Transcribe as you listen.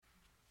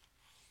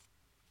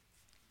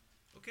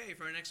Okay,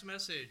 for our next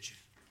message,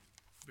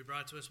 will be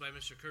brought to us by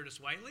Mr. Curtis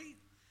Whiteley.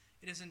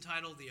 It is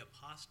entitled The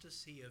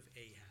Apostasy of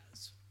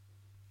Ahaz.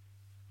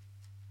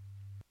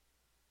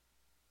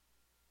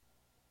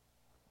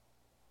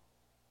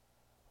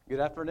 Good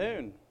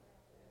afternoon.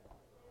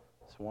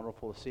 It's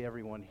wonderful to see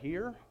everyone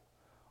here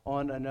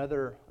on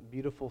another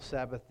beautiful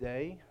Sabbath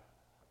day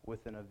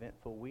with an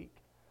eventful week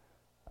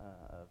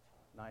of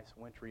nice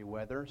wintry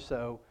weather.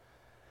 So,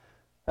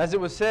 as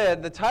it was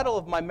said, the title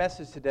of my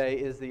message today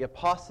is The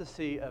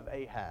Apostasy of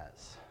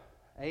Ahaz.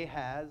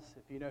 Ahaz,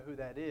 if you know who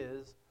that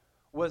is,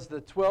 was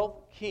the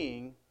 12th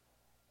king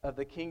of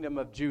the kingdom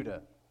of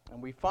Judah.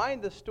 And we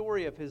find the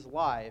story of his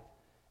life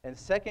in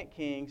 2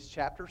 Kings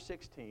chapter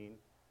 16,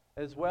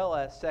 as well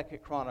as 2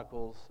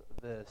 Chronicles,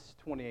 this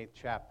 28th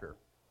chapter.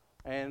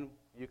 And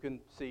you can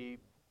see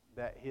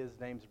that his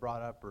name's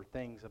brought up or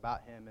things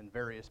about him in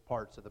various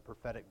parts of the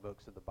prophetic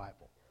books of the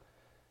Bible.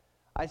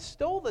 I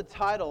stole the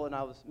title, and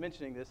I was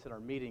mentioning this in our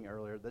meeting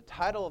earlier. The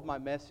title of my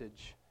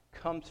message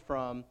comes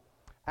from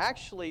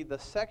actually the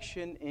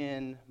section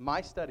in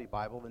my study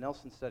Bible, the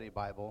Nelson Study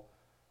Bible,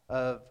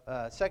 of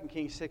 2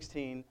 Kings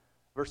 16,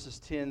 verses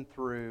 10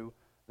 through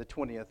the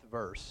 20th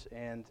verse.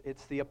 And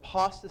it's the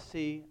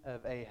apostasy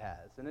of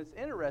Ahaz. And it's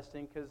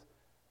interesting because,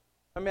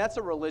 that's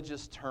a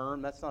religious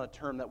term. That's not a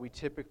term that we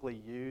typically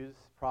use,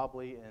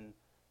 probably in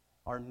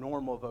our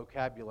normal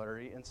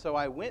vocabulary. And so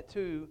I went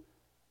to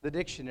the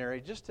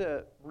dictionary just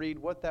to read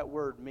what that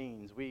word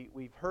means.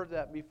 We've heard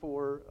that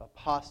before,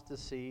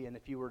 apostasy. And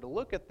if you were to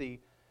look at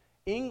the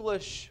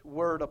English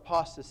word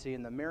apostasy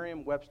in the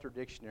Merriam-Webster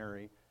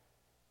dictionary,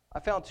 I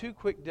found two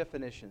quick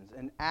definitions: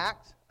 an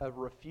act of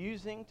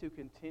refusing to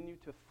continue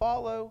to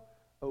follow,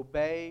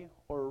 obey,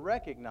 or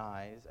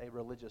recognize a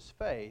religious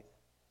faith.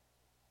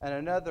 And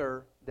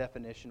another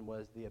definition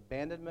was the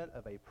abandonment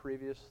of a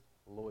previous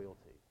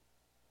loyalty,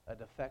 a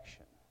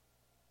defection.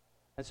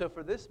 And so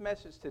for this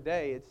message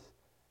today,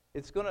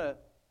 it's going to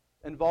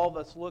involve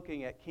us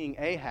looking at King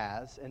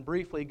Ahaz and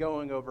briefly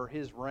going over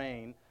his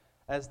reign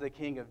as the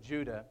king of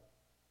Judah.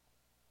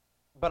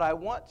 But I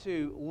want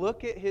to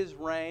look at his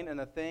reign and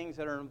the things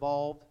that are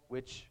involved,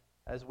 which,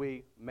 as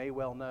we may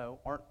well know,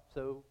 aren't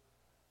so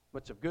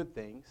much of good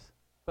things.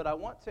 But I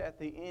want to, at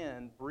the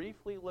end,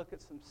 briefly look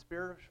at some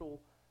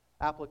spiritual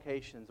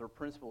applications or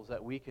principles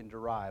that we can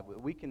derive,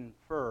 that we can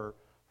infer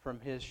from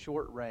his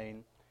short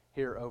reign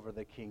here over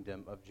the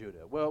kingdom of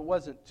Judah. Well, it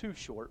wasn't too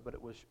short, but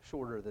it was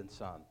shorter than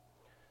some.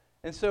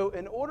 And so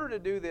in order to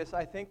do this,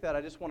 I think that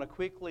I just want to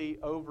quickly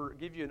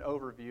give you an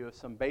overview of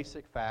some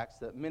basic facts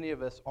that many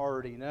of us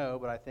already know,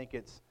 but I think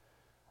it's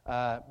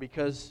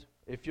because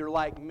if you're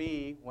like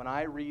me, when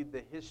I read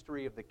the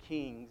history of the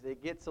kings,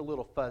 it gets a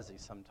little fuzzy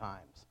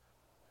sometimes.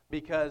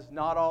 Because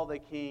not all the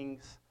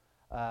kings,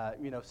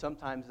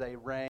 sometimes they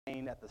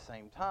reign at the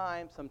same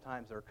time,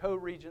 sometimes they're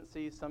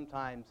co-regencies,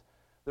 sometimes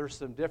there's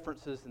some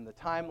differences in the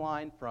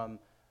timeline from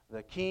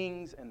the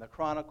Kings and the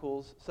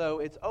Chronicles. So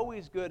it's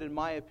always good, in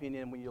my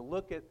opinion, when you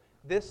look at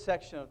this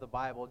section of the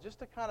Bible, just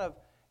to kind of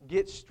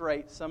get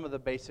straight some of the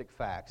basic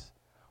facts.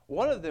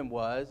 One of them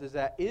is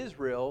that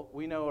Israel,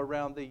 we know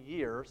around the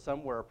year,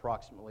 somewhere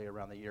approximately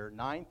around the year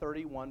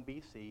 931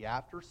 BC,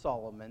 after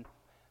Solomon,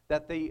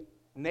 that the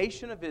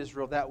nation of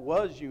Israel that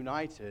was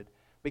united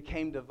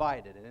became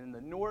divided. And in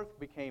the north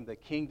became the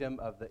kingdom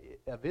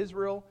of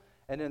Israel,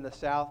 and in the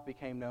south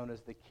became known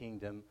as the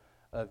kingdom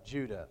of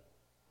Judah.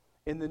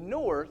 In the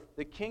north,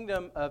 the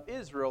kingdom of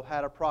Israel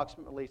had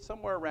approximately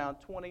somewhere around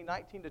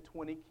 19 to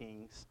 20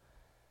 kings,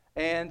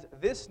 and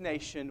this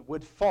nation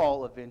would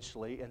fall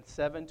eventually in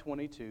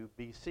 722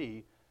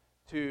 BC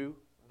to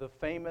the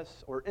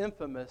famous or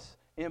infamous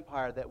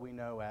empire that we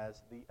know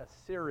as the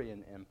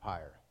Assyrian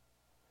Empire.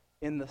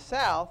 In the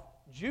south,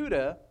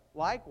 Judah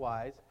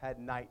likewise had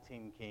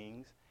 19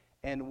 kings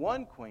and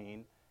one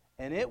queen,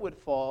 and it would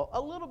fall a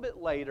little bit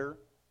later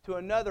to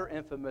another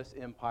infamous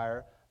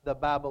empire, the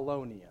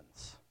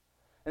Babylonians.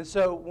 And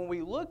so when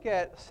we look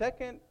at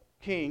 2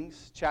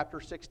 Kings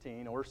chapter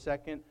 16 or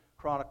 2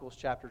 Chronicles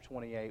chapter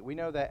 28, we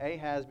know that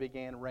Ahaz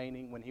began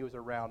reigning when he was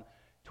around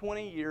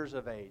 20 years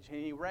of age.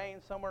 And he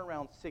reigned somewhere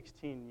around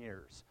 16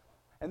 years.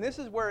 And this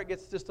is where it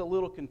gets just a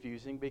little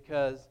confusing,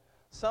 because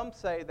some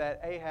say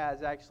that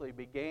Ahaz actually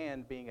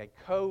began being a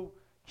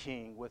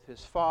co-king with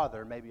his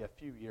father maybe a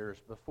few years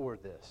before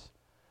this.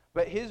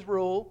 But his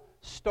rule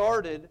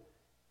started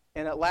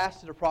and it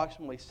lasted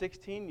approximately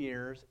 16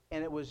 years,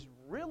 and it was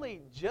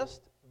really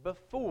just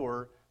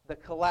before the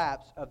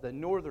collapse of the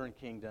northern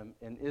kingdom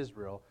in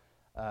Israel,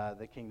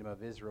 the kingdom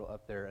of Israel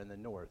up there in the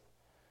north.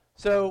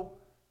 So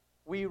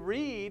we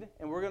read,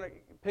 and we're going to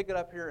pick it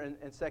up here in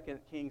 2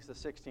 Kings, the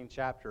 16th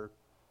chapter.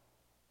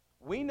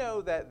 We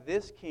know that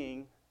this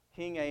king,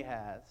 King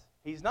Ahaz,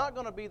 he's not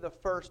going to be the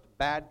first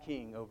bad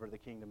king over the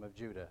kingdom of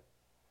Judah.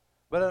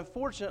 But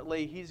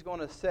unfortunately, he's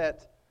going to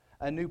set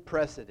a new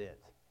precedent.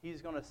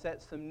 He's going to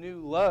set some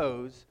new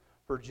lows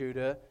for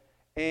Judah.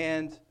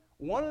 And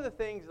one of the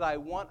things that I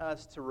want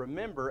us to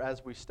remember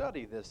as we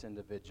study this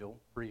individual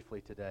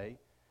briefly today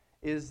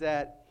is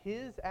that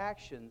his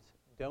actions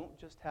don't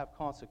just have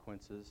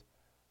consequences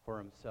for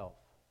himself.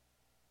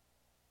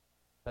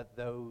 but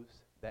those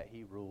that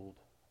he ruled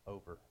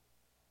over.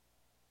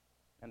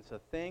 And it's a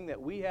thing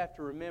that we have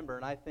to remember,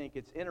 and I think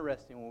it's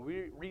interesting when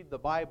we read the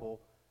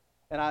Bible,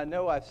 and I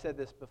know I've said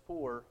this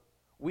before,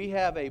 we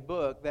have a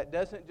book that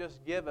doesn't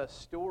just give us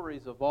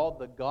stories of all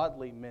the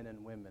godly men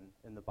and women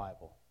in the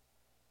Bible.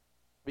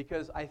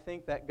 Because I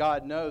think that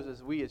God knows,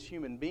 as we as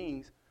human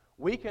beings,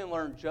 we can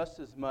learn just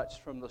as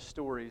much from the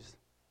stories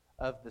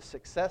of the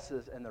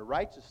successes and the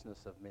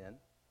righteousness of men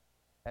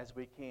as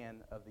we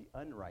can of the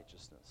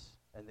unrighteousness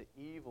and the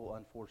evil,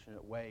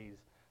 unfortunate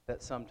ways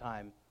that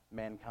sometimes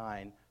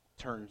mankind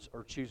turns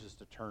or chooses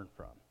to turn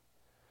from.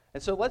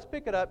 And so let's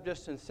pick it up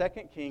just in 2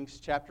 Kings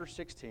chapter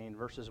 16,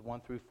 verses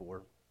 1 through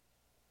 4.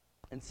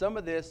 And some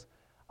of this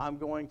I'm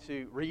going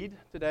to read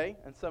today,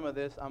 and some of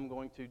this I'm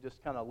going to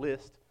just kind of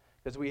list,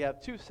 because we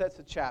have two sets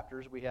of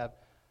chapters. We have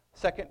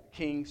 2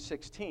 Kings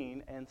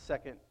 16 and 2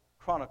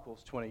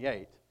 Chronicles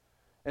 28.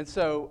 And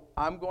so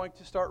I'm going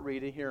to start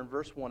reading here in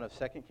verse 1 of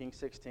 2 Kings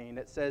 16.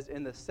 It says,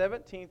 "In the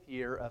 17th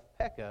year of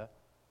Pekah,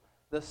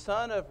 the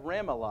son of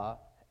Remaliah,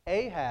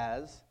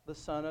 Ahaz, the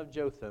son of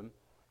Jotham,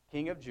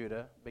 king of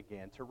Judah,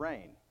 began to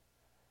reign.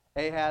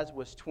 Ahaz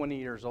was 20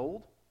 years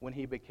old when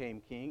he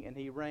became king, and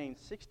he reigned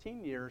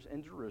 16 years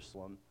in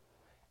Jerusalem.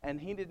 And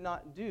he did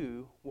not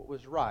do what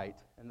was right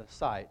in the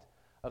sight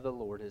of the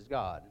Lord his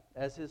God,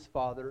 as his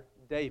father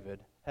David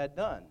had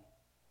done.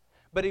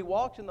 But he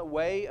walked in the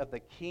way of the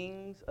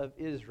kings of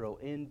Israel.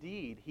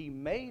 Indeed, he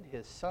made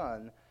his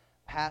son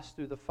pass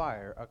through the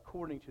fire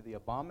according to the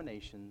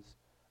abominations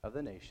of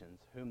the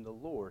nations, whom the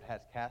Lord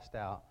has cast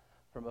out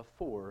from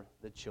before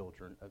the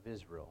children of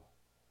Israel."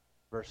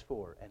 Verse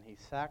 4, "And he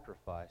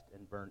sacrificed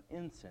and burned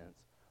incense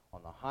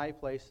on the high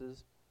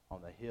places,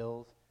 on the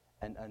hills,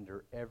 and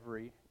under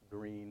every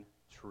green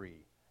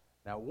tree."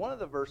 Now, one of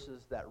the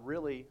verses that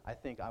really I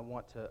think I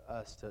want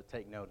us to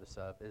take notice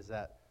of is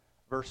that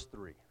verse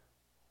 3.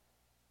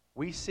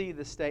 We see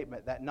the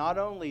statement that not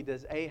only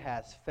does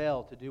Ahaz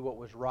fail to do what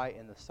was right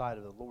in the sight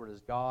of the Lord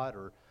his God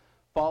or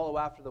follow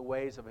after the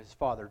ways of his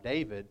father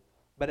David,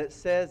 but it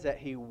says that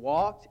he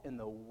walked in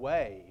the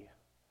way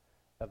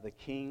of the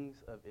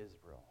kings of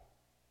Israel.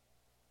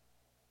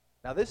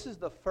 Now, this is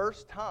the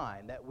first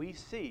time that we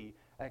see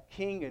a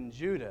king in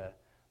Judah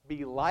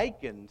be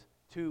likened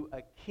to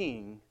a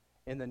king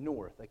in the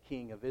north, a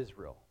king of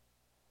Israel.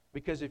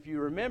 Because if you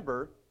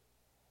remember,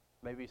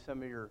 maybe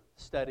some of your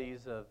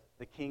studies of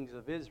the kings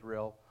of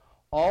Israel,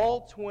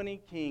 all 20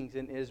 kings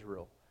in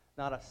Israel,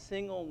 not a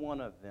single one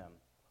of them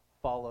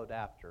followed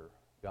after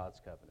God's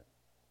covenant.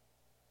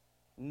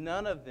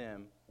 None of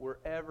them were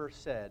ever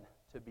said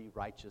to be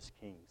righteous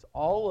kings.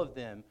 All of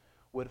them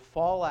would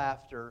fall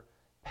after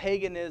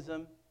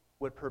paganism,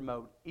 would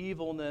promote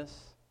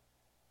evilness,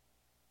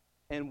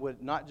 and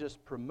would not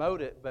just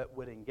promote it, but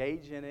would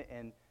engage in it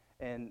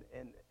and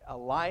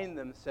align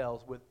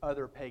themselves with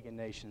other pagan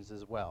nations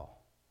as well.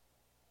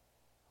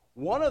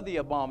 One of the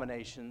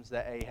abominations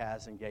that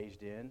Ahaz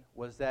engaged in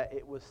was that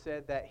it was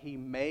said that he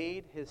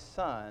made his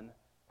son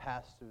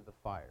pass through the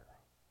fire.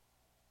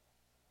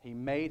 He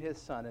made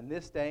his son. In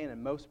this day and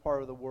in most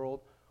part of the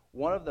world,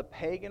 one of the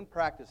pagan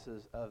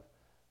practices of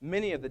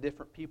many of the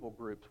different people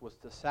groups was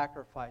to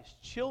sacrifice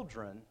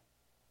children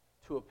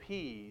to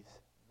appease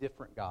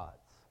different gods.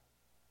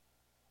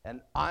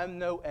 And I'm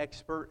no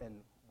expert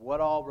in what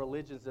all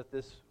religions that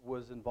this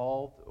was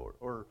involved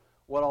or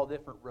what all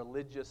different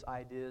religious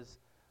ideas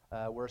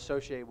were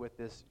associated with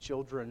this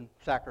children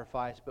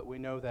sacrifice, but we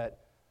know that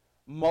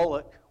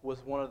Moloch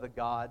was one of the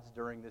gods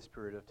during this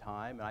period of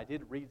time. And I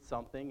did read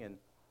something, and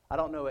I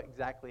don't know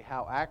exactly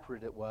how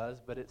accurate it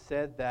was, but it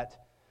said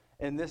that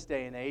in this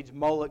day and age,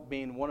 Moloch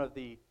being one of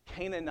the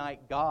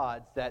Canaanite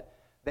gods, that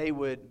they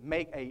would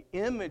make an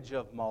image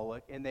of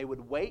Moloch, and they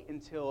would wait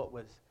until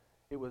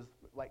it was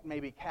like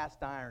maybe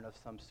cast iron of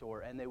some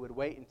sort, and they would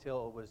wait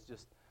until it was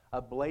just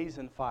a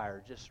blazing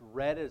fire, just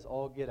red as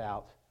all get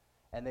out,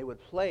 and they would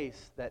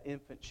place that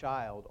infant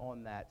child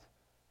on that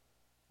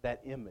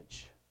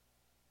image.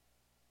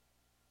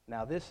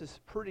 Now, this is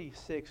pretty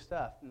sick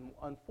stuff, and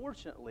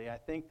unfortunately, I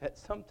think that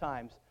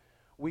sometimes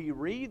we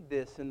read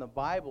this in the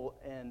Bible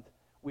and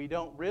we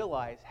don't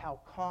realize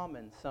how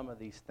common some of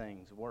these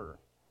things were.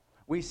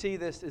 We see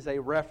this as a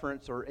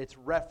reference, or it's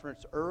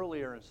referenced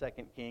earlier in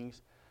 2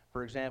 Kings.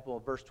 For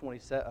example,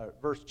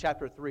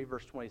 chapter 3,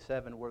 verse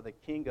 27, where the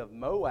king of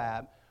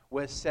Moab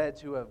was said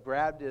to have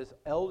grabbed his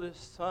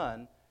eldest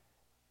son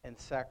and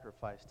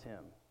sacrificed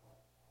him.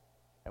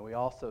 And we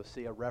also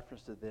see a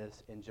reference to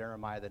this in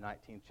Jeremiah, the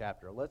 19th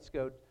chapter. Let's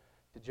go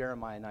to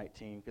Jeremiah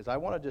 19, because I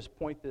want to just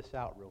point this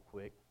out real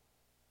quick.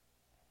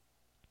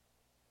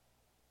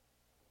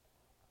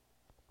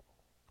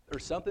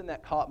 There's something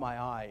that caught my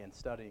eye in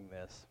studying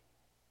this,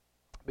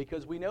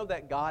 because we know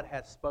that God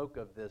has spoke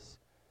of this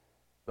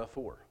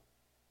before.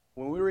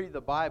 When we read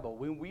the Bible,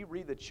 when we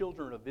read the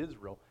children of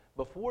Israel,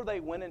 before they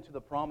went into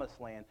the promised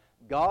land,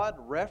 God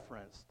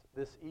referenced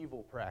this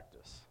evil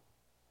practice.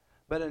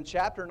 But in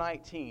chapter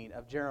 19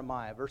 of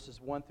Jeremiah,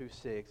 verses 1 through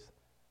 6,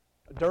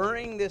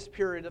 during this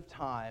period of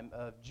time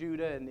of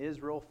Judah and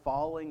Israel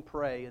falling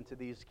prey into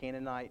these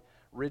Canaanite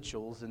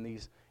rituals and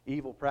these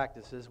evil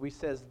practices, we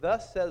says,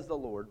 "Thus says the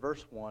Lord,"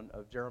 verse 1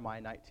 of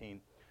Jeremiah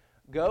 19,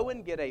 "Go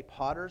and get a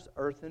potter's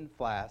earthen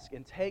flask,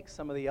 and take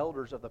some of the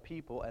elders of the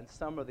people and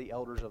some of the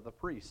elders of the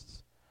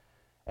priests,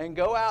 and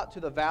go out to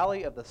the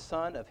valley of the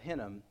son of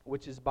Hinnom,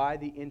 which is by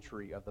the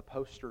entry of the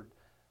postsherd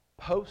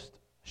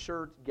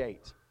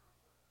gate,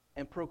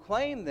 and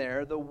proclaim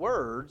there the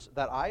words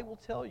that I will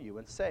tell you,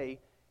 and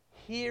say,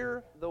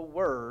 Hear the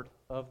word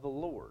of the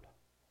Lord.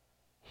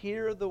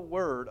 Hear the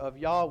word of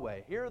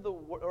Yahweh. Hear the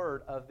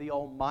word of the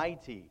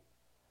Almighty.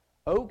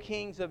 O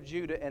kings of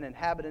Judah and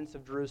inhabitants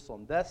of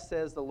Jerusalem, thus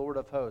says the Lord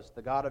of hosts,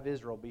 the God of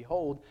Israel,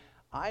 Behold,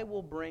 I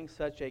will bring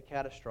such a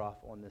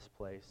catastrophe on this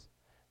place,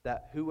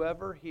 that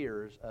whoever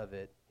hears of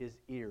it, his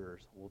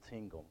ears will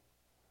tingle."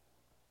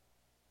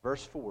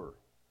 Verse 4,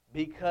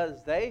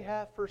 "Because they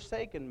have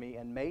forsaken me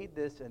and made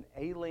this an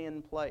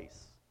alien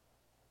place."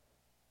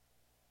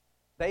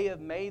 They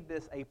have made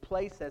this a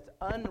place that's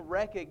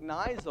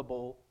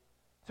unrecognizable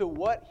to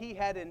what he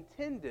had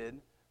intended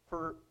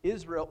for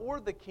Israel or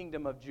the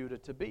kingdom of Judah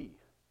to be.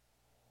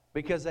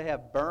 Because they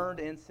have burned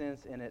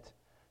incense in it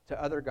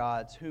to other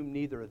gods, whom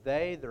neither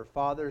they, their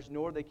fathers,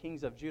 nor the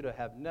kings of Judah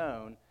have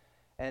known,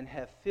 and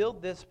have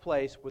filled this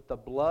place with the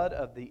blood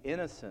of the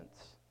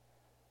innocents.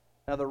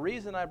 Now, the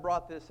reason I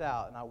brought this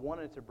out, and I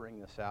wanted to bring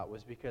this out,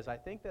 was because I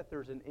think that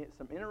there's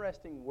some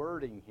interesting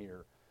wording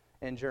here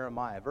in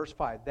Jeremiah. Verse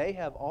 5, "They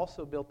have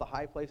also built the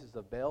high places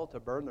of Baal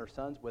to burn their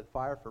sons with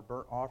fire for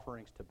burnt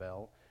offerings to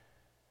Baal,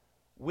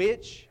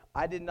 which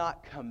I did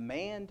not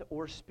command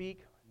or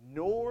speak,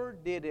 nor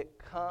did it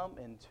come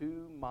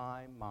into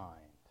my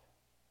mind."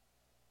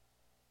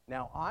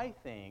 Now, I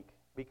think,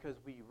 because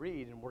we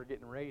read, and we're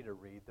getting ready to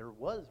read, there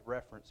was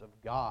reference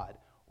of God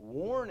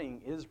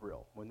warning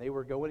Israel when they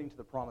were going into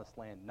the promised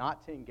land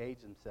not to engage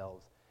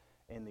themselves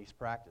in these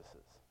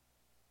practices.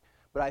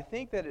 But I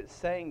think that it's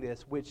saying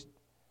this, which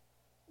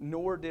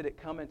 "nor did it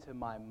come into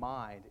my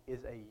mind,"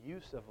 is a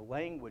use of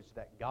language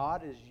that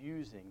God is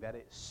using that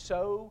is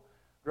so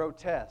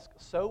grotesque,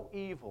 so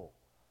evil,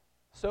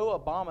 so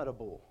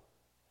abominable,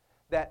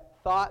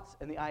 that thoughts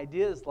and the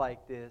ideas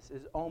like this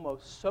is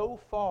almost so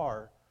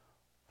far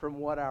from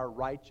what our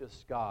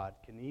righteous God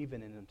can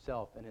even in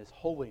himself and his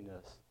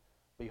holiness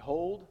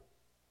behold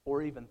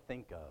or even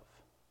think of.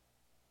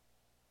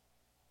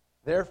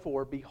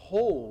 "Therefore,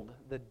 behold,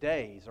 the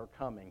days are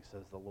coming,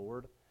 says the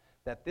Lord,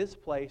 that this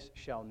place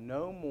shall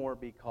no more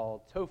be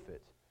called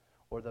Tophet,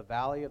 or the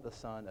valley of the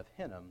son of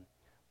Hinnom,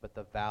 but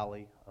the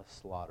valley of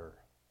slaughter."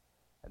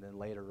 And then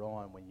later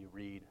on, when you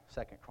read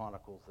 2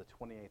 Chronicles, the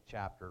 28th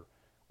chapter,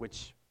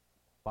 which,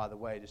 by the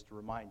way, just to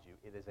remind you,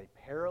 it is a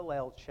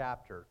parallel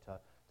chapter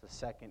to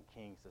 2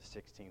 Kings, the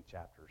 16th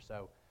chapter.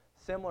 So,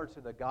 similar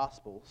to the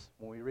Gospels,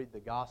 when we read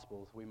the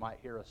Gospels, we might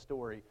hear a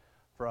story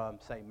from,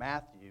 say,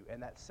 Matthew,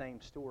 and that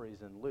same story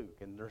is in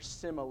Luke. And there's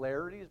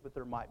similarities, but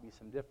there might be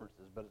some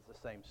differences, but it's the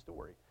same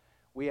story.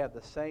 We have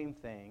the same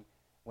thing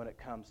when it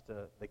comes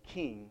to the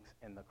Kings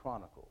and the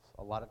Chronicles.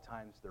 A lot of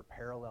times they're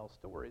parallel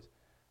stories.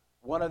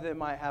 One of them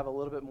might have a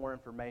little bit more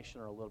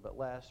information or a little bit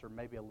less, or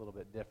maybe a little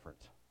bit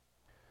different.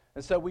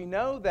 And so we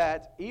know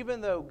that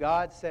even though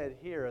God said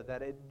here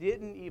that it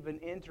didn't even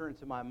enter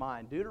into my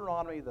mind,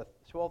 Deuteronomy, the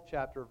 12th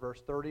chapter,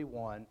 verse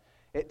 31,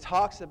 it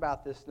talks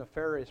about this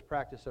nefarious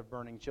practice of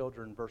burning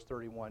children, verse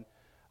 31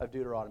 of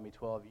Deuteronomy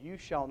 12. "You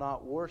shall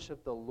not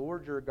worship the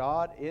Lord your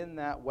God in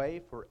that way,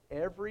 for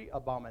every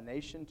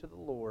abomination to the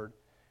Lord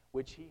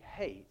which he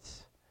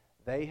hates,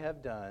 they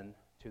have done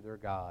to their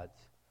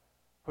gods.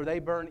 For they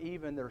burn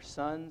even their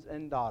sons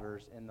and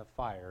daughters in the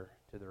fire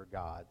to their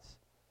gods."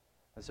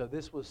 And so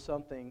this was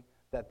something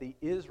that the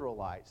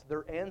Israelites,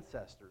 their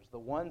ancestors, the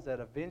ones that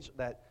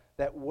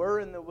that were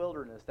in the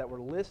wilderness, that were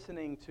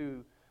listening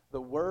to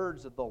the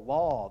words of the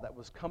law that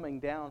was coming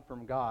down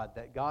from God,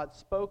 that God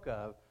spoke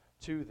of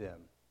to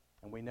them.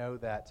 And we know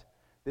that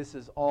this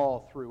is all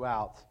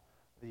throughout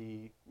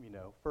the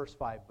first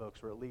 5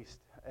 books, or at least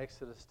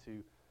Exodus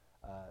to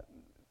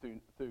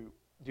through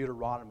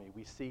Deuteronomy.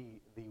 We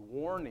see the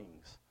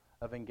warnings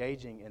of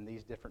engaging in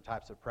these different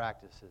types of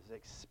practices,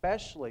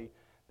 especially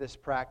this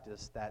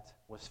practice that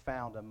was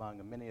found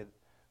among many of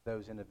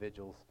those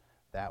individuals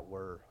that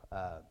were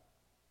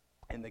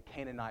in the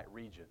Canaanite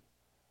region.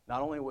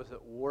 Not only was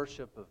it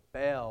worship of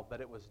Baal,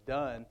 but it was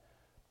done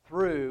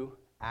through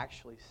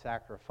actually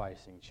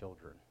sacrificing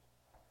children.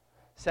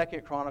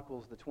 2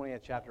 Chronicles, the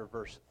 20th chapter,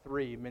 verse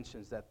 3,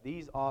 mentions that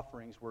these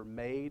offerings were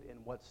made in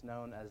what's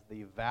known as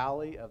the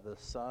valley of the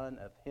son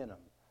of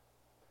Hinnom.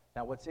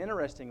 Now, what's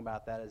interesting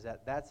about that is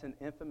that that's an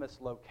infamous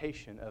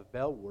location of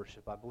Baal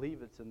worship. I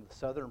believe it's in the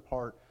southern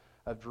part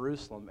of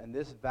Jerusalem. And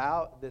this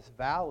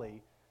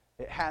valley,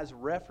 it has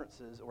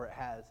references, or it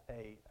has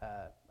a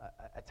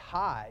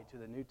tie to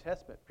the New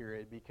Testament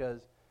period,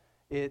 because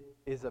it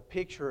is a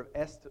picture of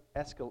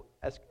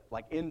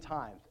like end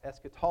times,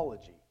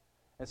 eschatology.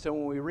 And so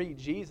when we read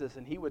Jesus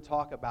and he would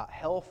talk about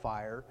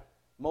hellfire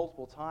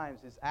multiple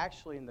times, it's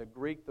actually in the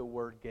Greek the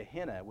word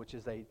Gehenna, which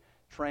is a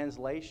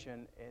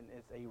translation, and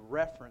it's a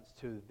reference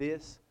to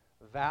this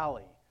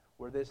valley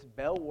where this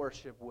Baal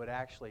worship would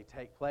actually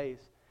take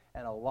place,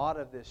 and a lot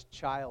of this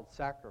child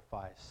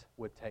sacrifice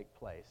would take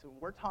place. And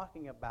we're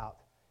talking about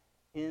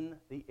in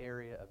the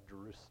area of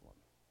Jerusalem.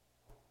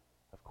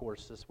 Of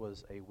course, this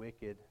was a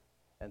wicked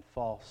and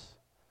false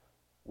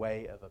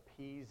way of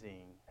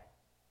appeasing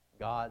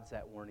gods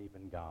that weren't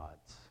even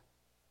gods.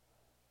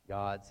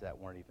 Gods that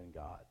weren't even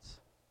gods.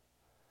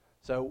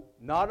 So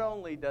not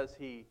only does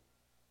he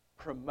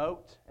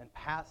promote and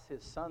pass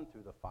his son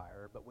through the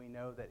fire, but we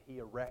know that he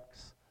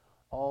erects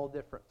all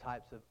different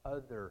types of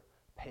other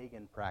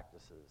pagan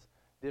practices,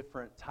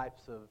 different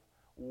types of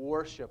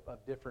worship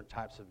of different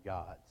types of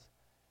gods.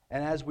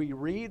 And as we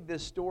read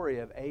this story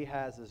of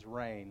Ahaz's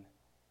reign,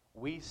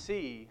 we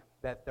see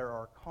that there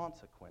are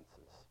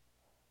consequences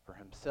for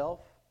himself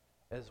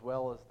as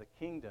well as the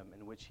kingdom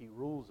in which he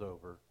rules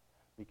over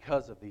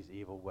because of these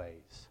evil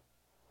ways.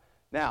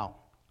 Now,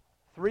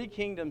 3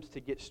 kingdoms to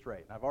get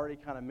straight. I've already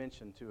kind of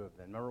mentioned 2 of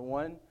them. Number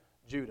 1,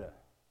 Judah.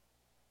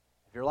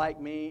 If you're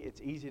like me,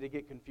 it's easy to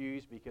get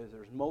confused because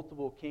there's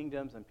multiple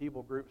kingdoms and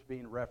people groups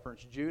being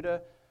referenced.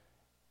 Judah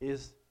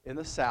is in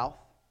the south,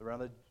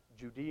 around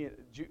the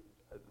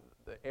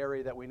the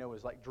area that we know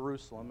is like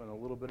Jerusalem and a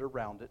little bit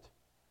around it.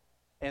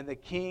 And the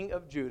king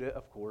of Judah,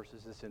 of course,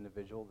 is this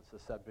individual that's the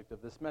subject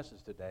of this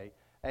message today,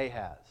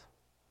 Ahaz.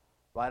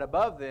 Right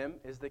above them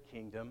is the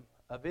kingdom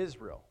of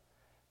Israel.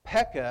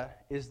 Pekah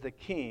is the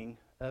king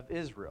of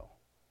Israel.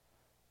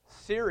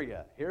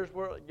 Syria, here's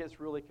where it gets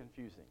really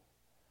confusing.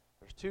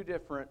 There's 2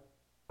 different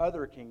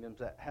other kingdoms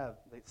that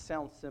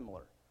sound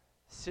similar.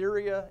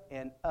 Syria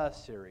and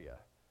Assyria.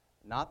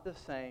 Not the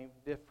same,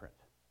 different.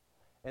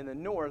 In the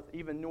north,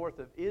 even north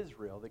of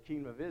Israel, the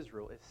kingdom of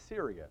Israel is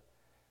Syria.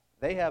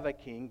 They have a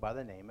king by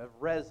the name of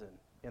Rezin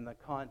in the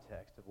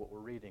context of what we're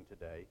reading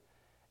today.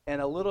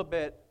 And a little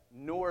bit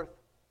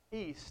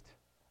northeast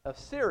of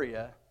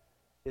Syria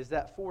is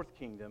that 4th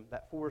kingdom,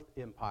 that 4th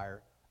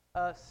empire,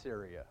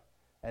 Assyria.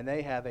 And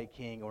they have a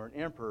king or an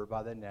emperor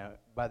by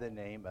the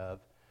name of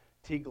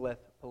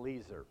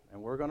Tiglath-Pileser.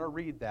 And we're going to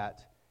read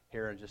that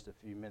here in just a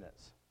few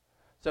minutes.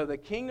 So the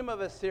kingdom of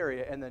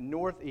Assyria in the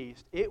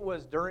northeast, it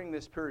was during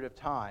this period of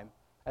time,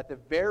 at the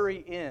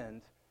very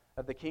end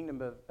of the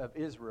kingdom of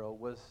Israel,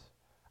 was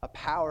a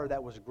power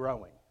that was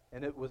growing,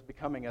 and it was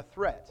becoming a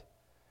threat.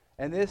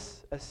 And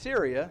this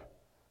Assyria,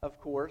 of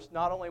course,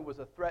 not only was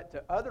a threat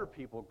to other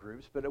people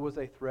groups, but it was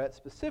a threat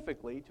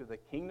specifically to the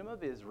kingdom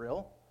of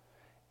Israel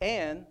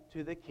and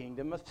to the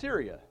kingdom of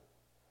Syria.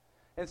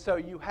 And so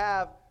you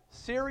have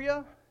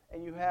Syria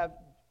and you have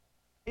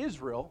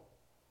Israel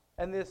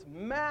and this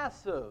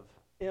massive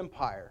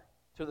empire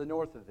to the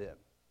north of them.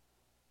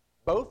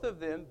 Both of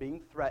them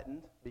being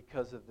threatened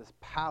because of this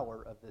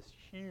power of this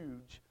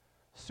huge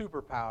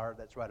superpower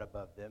that's right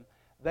above them.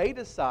 They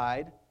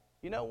decide,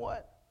 you know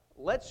what?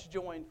 Let's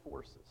join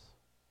forces.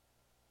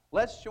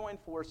 Let's join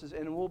forces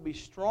and we'll be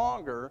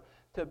stronger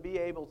to be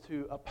able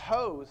to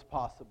oppose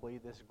possibly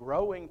this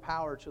growing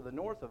power to the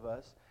north of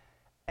us.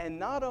 And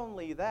not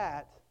only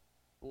that,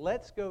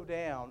 let's go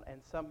down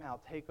and somehow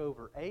take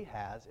over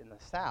Ahaz in the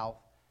south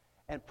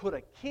and put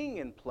a king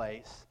in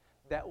place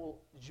that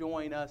will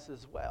join us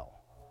as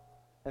well.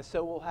 And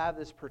so we'll have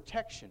this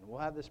protection. We'll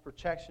have this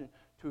protection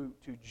to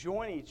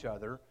join each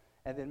other,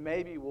 and then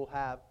maybe we'll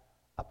have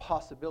a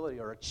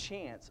possibility or a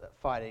chance at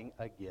fighting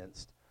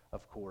against,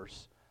 of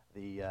course,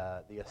 the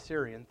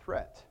Assyrian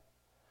threat.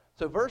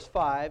 So verse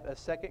 5 of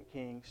 2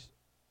 Kings,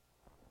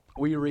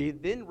 we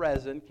read, Then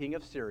Rezin, king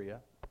of Syria,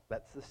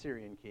 that's the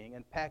Syrian king,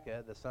 and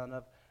Pekah, the son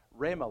of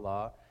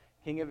Remaliah,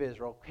 king of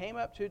Israel, came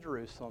up to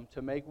Jerusalem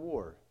to make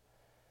war.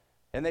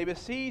 And they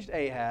besieged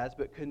Ahaz,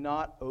 but could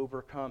not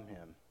overcome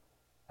him.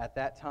 At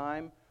that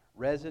time,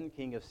 Rezin,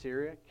 king of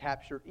Syria,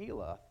 captured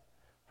Elath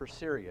for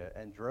Syria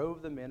and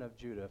drove the men of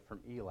Judah from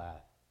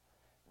Elath.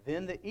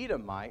 Then the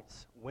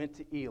Edomites went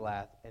to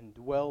Elath and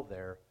dwell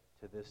there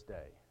to this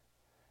day.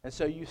 And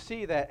so you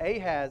see that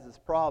Ahaz's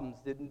problems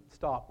didn't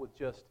stop with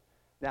just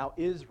now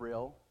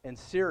Israel and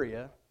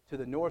Syria to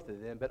the north of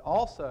them, but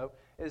also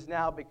is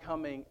now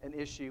becoming an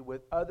issue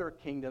with other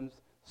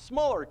kingdoms,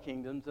 smaller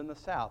kingdoms in the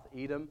south,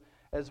 Edom,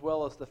 as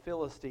well as the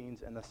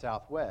Philistines in the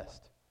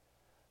southwest.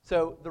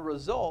 So the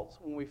results,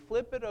 when we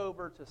flip it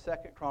over to 2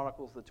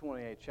 Chronicles, the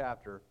 28th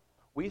chapter,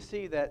 we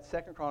see that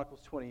 2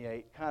 Chronicles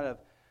 28 kind of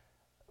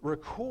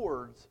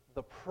records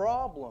the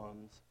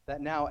problems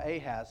that now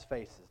Ahaz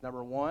faces.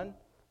 Number 1,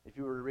 if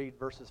you were to read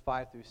verses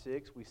 5 through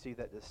 6, we see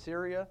that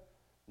Syria,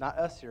 not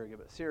Assyria,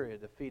 but Syria,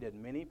 defeated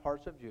many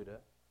parts of Judah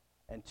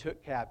and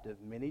took captive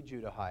many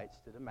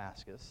Judahites to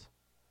Damascus.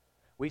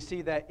 We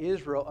see that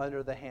Israel,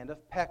 under the hand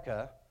of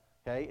Pekah,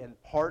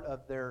 and part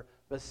of their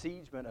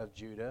besiegement of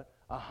Judah,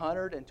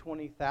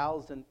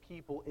 120,000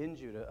 people in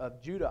Judah,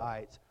 of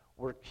Judahites,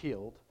 were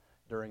killed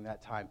during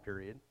that time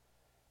period.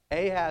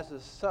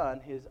 Ahaz's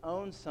son, his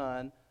own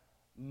son,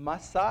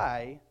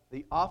 Masai,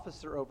 the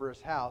officer over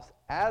his house,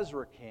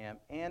 Azrikam,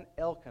 and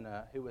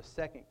Elkanah, who was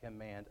second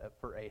command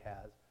for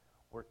Ahaz,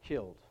 were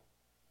killed.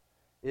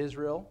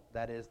 Israel,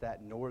 that is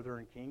that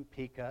northern king,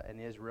 Pekah and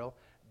Israel,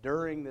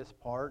 during this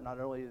part, not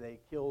only did they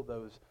kill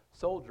those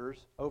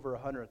soldiers, over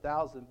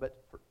 100,000,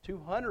 but for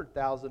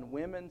 200,000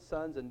 women,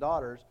 sons, and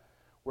daughters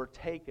were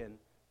taken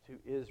to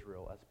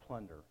Israel as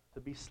plunder, to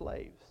be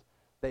slaves.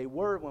 They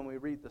were, when we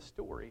read the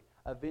story,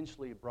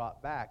 eventually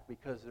brought back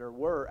because there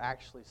were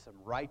actually some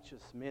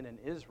righteous men in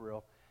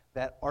Israel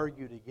that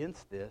argued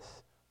against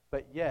this,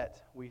 but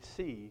yet we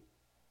see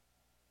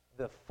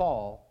the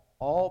fall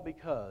all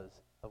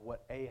because of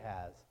what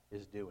Ahaz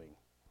is doing.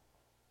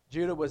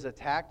 Judah was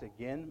attacked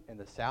again in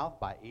the south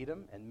by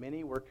Edom, and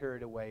many were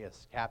carried away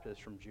as captives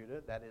from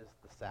Judah, that is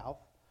the south.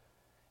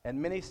 And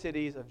many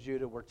cities of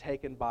Judah were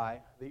taken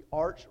by the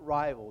arch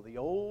rival, the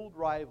old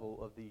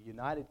rival of the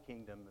United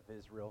Kingdom of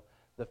Israel,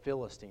 the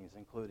Philistines,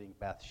 including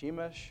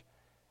Beth-shemesh,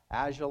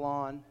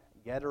 Ajalon,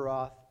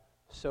 Gederoth,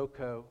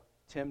 Soko,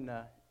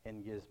 Timnah,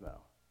 and Gizmo.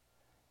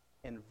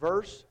 In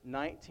verse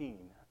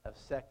 19 of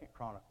 2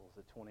 Chronicles,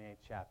 the 28th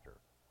chapter,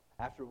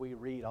 after we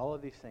read all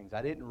of these things,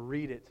 I didn't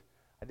read it,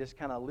 I just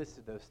kind of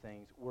listed those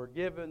things. We're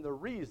given the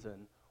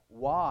reason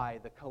why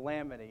the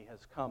calamity has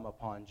come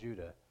upon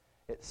Judah.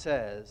 It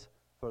says,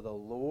 "For the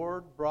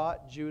Lord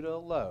brought Judah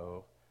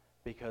low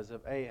because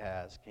of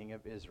Ahaz, king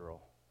of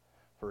Israel.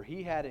 For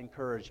he had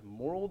encouraged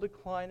moral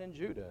decline in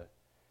Judah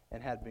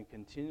and had been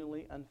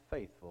continually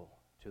unfaithful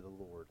to the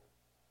Lord."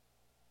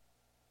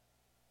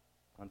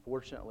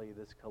 Unfortunately,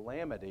 this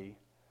calamity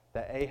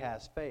that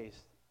Ahaz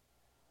faced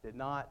did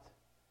not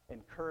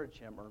encourage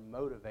him or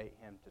motivate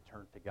him to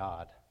turn to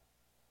God,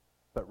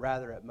 but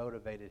rather it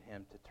motivated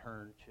him to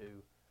turn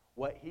to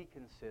what he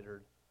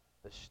considered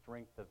the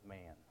strength of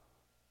man,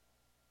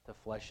 to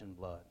flesh and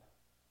blood.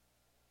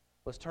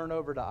 Let's turn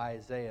over to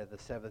Isaiah, the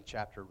 7th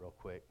chapter, real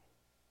quick.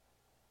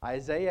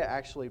 Isaiah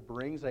actually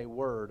brings a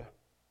word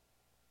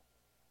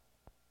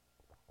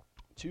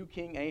to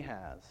King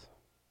Ahaz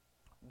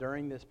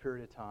during this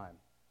period of time.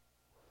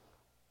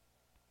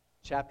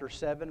 Chapter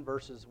 7,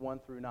 verses 1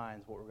 through 9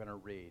 is what we're going to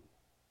read.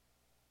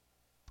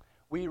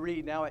 We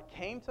read, "Now it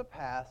came to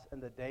pass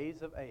in the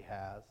days of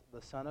Ahaz,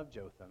 the son of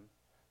Jotham,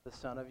 the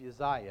son of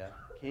Uzziah,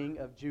 king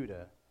of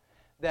Judah,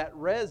 that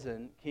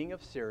Rezin, king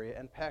of Syria,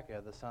 and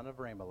Pekah, the son of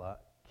Remaliah,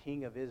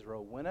 king of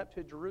Israel, went up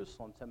to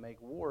Jerusalem to make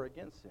war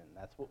against him."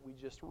 That's what we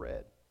just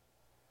read.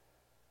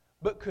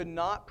 "But could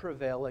not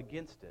prevail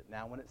against it."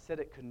 Now, when it said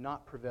it could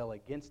not prevail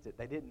against it,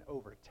 they didn't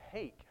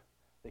overtake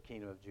the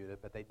kingdom of Judah,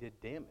 but they did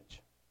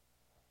damage.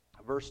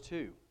 Verse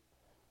 2.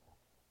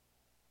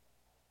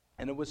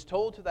 "And it was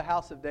told to the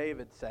house of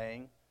David,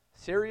 saying,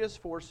 Syria's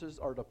forces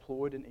are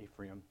deployed in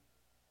Ephraim.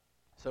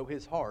 So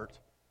his heart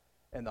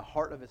and the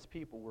heart of his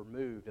people were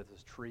moved as the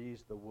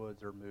trees, the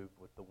woods are moved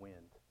with the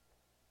wind."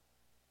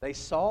 They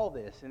saw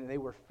this, and they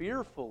were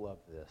fearful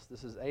of this.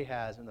 This is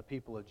Ahaz and the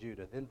people of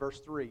Judah. Then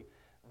verse 3,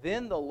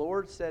 "Then the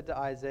Lord said to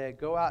Isaiah,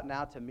 Go out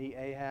now to meet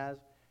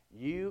Ahaz,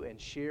 you and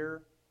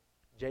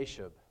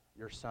Shear-Jashub,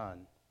 your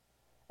son,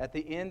 at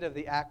the end of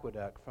the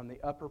aqueduct from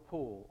the upper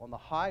pool on the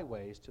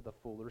highways to the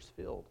fuller's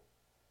field.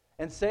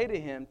 And say to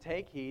him,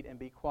 Take heed and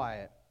be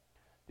quiet.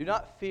 Do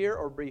not fear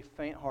or be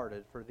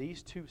faint-hearted, for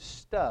these two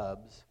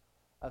stubs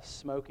of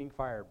smoking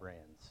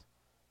firebrands,"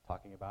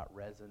 talking about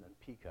Rezin and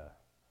Pekah,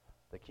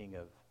 the king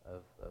of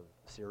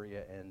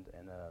Syria and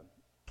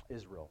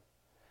Israel,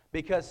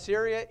 "because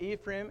Syria,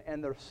 Ephraim,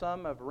 and the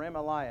son of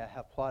Remaliah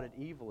have plotted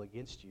evil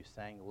against you,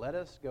 saying, Let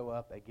us go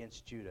up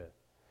against Judah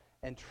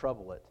and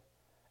trouble it,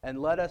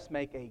 and let us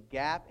make a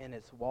gap in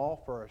its wall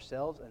for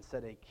ourselves, and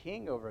set a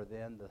king over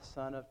them, the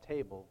son of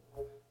Tabal.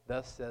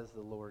 Thus says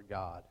the Lord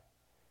God,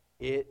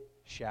 It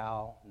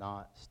shall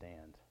not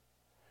stand,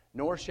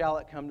 nor shall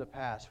it come to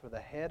pass, for the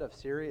head of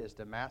Syria is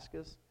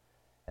Damascus,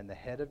 and the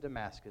head of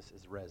Damascus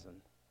is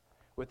Rezin.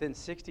 Within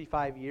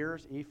 65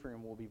 years,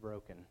 Ephraim will be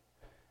broken."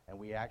 And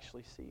we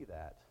actually see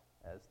that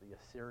as the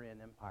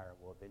Assyrian Empire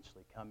will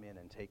eventually come in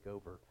and take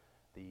over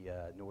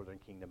the northern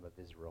kingdom of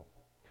Israel.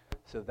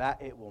 So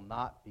that it will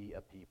not be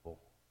a people.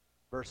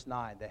 Verse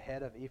 9, "The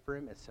head of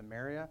Ephraim is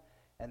Samaria,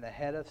 and the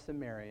head of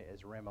Samaria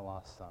is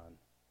Remaliah's son.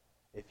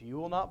 If you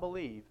will not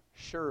believe,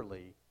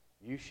 surely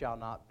you shall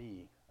not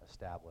be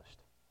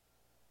established."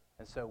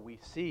 And so we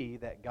see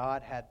that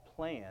God had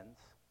plans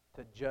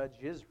to judge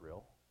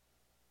Israel,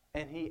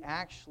 and he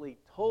actually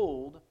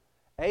told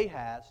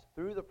Ahaz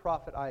through the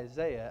prophet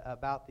Isaiah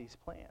about these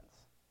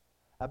plans,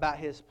 about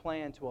his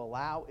plan to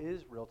allow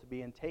Israel to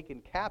be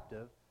taken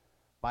captive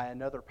by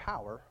another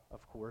power,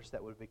 of course,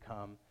 that would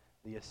become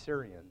the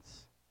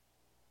Assyrians.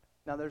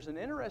 Now, there's an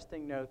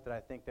interesting note that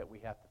I think that we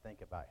have to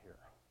think about here.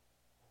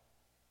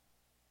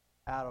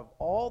 Out of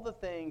all the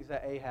things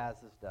that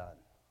Ahaz has done,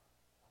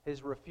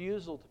 his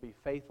refusal to be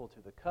faithful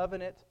to the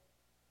covenant,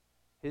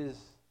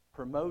 his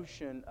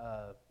promotion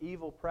of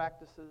evil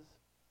practices,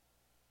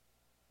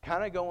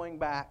 kind of going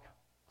back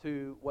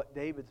to what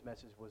David's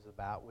message was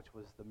about, which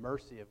was the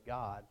mercy of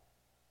God.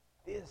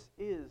 This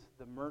is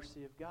the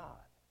mercy of God.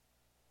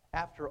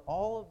 After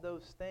all of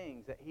those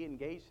things that he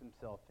engaged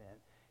himself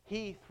in,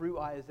 he, through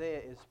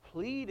Isaiah, is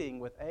pleading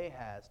with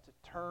Ahaz to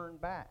turn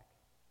back,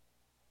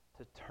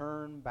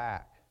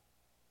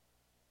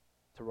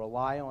 to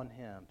rely on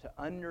him, to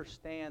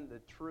understand the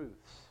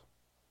truths,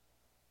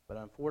 But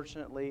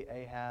unfortunately,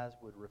 Ahaz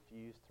would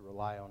refuse to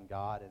rely on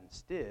God and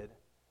instead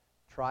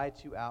try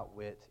to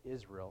outwit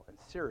Israel and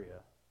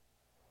Syria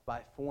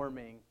by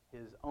forming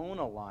his own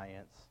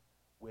alliance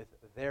with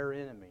their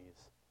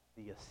enemies,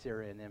 the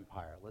Assyrian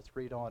Empire. Let's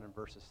read on in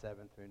verses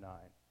 7 through 9.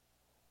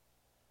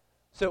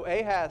 So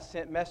Ahaz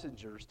sent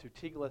messengers to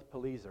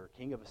Tiglath-Pileser,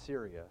 king of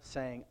Assyria,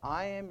 saying,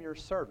 I am your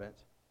servant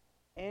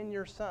and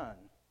your son.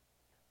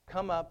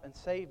 Come up and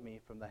save me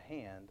from the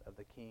hand of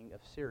the king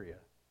of Syria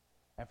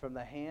and from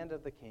the hand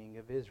of the king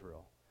of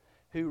Israel,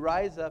 who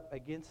rise up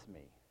against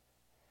me.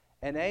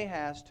 And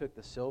Ahaz took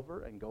the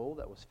silver and gold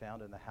that was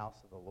found in the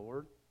house of the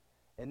Lord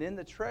and in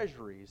the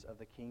treasuries of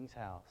the king's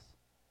house,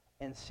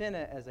 and sent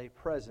it as a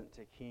present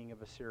to king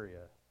of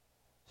Assyria.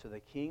 So the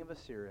king of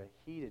Assyria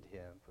heeded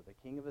him, for the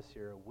king of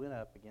Assyria went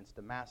up against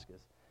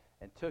Damascus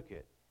and took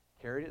it,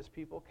 carried its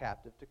people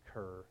captive to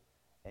Kir,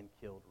 and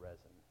killed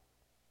Rezin.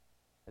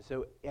 And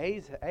so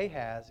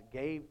Ahaz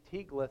gave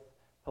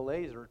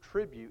Tiglath-Pileser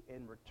tribute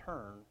in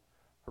return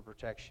for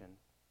protection.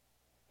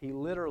 He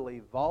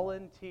literally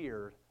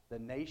volunteered the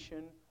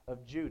nation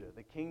of Judah,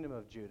 the kingdom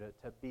of Judah,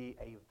 to be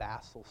a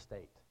vassal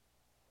state.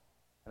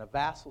 And a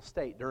vassal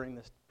state during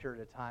this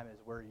period of time is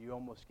where you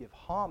almost give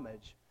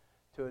homage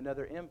to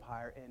another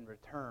empire in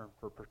return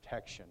for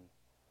protection,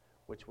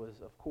 which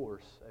was, of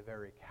course, a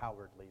very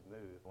cowardly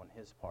move on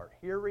his part.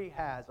 Here he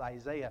has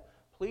Isaiah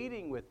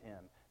pleading with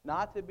him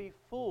not to be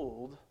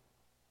fooled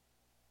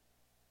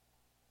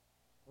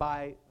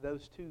by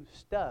those two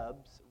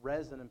stubs,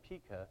 Rezin and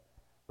Pekah,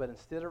 but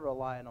instead of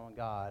relying on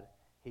God,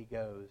 he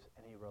goes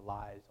and he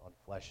relies on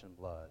flesh and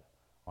blood,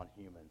 on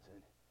humans.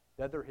 And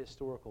the other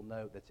historical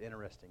note that's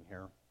interesting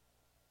here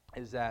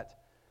is that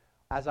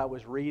as I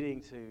was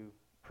reading to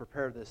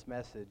prepare this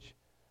message,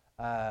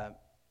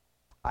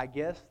 I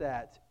guess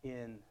that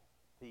in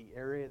the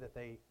area that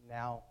they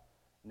now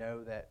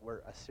know that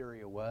where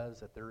Assyria was,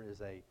 that there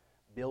is a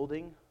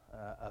building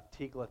of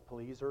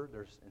Tiglath-Pileser.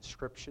 There's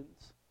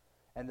inscriptions,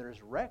 and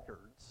there's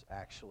records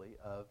actually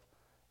of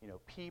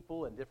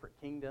people and different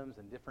kingdoms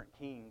and different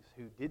kings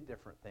who did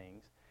different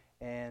things.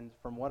 And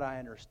from what I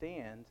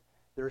understand,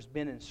 there's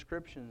been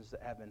inscriptions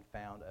that have been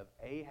found of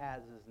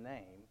Ahaz's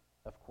name,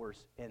 of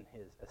course, in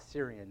his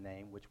Assyrian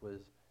name, which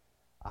was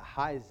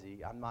Ahizi.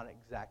 I'm not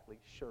exactly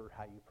sure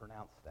how you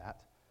pronounce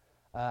that.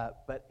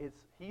 But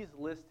he's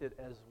listed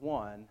as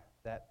one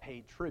that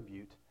paid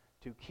tribute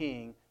to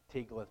King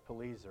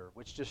Tiglath-Pileser,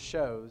 which just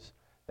shows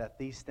that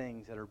these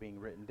things that are being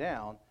written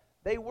down,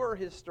 they were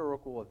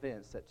historical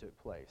events that took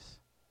place.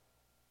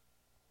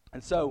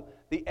 And so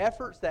the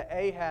efforts that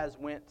Ahaz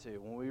went to,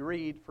 when we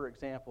read, for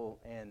example,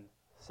 in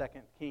 2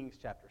 Kings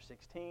chapter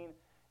 16,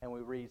 and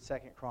we read 2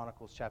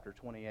 Chronicles chapter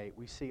 28,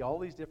 we see all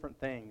these different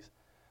things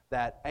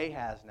that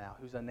Ahaz now,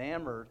 who's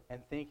enamored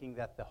and thinking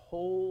that the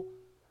whole,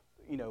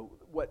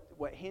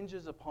 what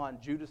hinges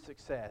upon Judah's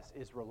success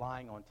is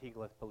relying on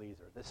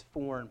Tiglath-Pileser, this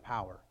foreign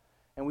power.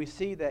 And we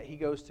see that he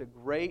goes to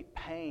great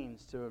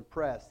pains to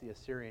impress the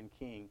Assyrian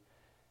king.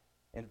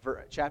 In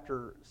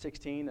chapter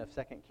 16 of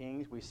 2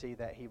 Kings, we see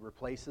that he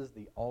replaces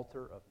the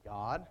altar of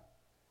God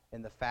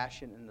in the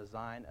fashion and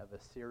design of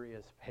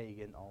Assyria's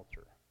pagan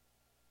altar.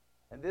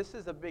 And this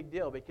is a big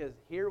deal because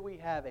here we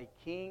have a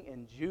king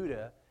in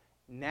Judah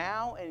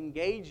now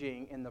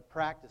engaging in the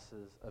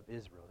practices of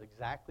Israel,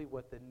 exactly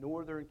what the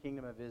northern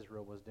kingdom of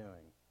Israel was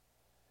doing.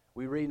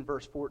 We read in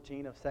verse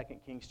 14 of 2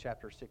 Kings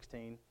chapter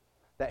 16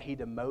 that he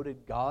demoted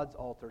God's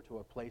altar to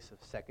a place of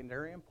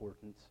secondary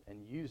importance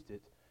and used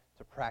it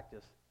to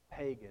practice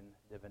pagan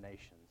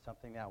divination,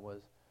 something that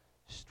was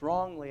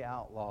strongly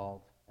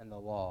outlawed in the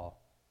law.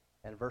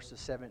 In verses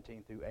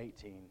 17 through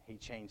 18, he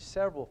changed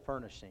several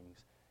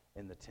furnishings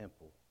in the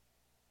temple.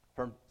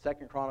 From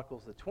 2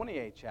 Chronicles, the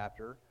 28th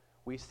chapter,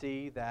 we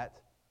see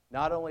that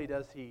not only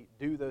does he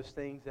do those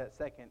things that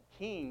 2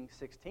 Kings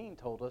 16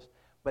 told us,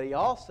 but he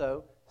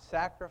also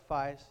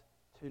sacrificed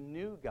to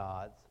new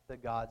gods, the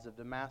gods of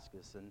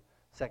Damascus. In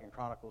 2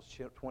 Chronicles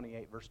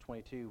 28, verse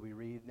 22, we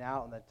read,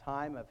 Now in the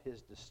time of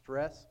his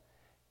distress,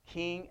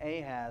 King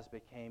Ahaz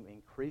became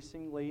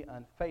increasingly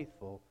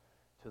unfaithful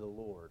to the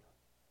Lord.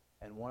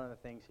 And one of the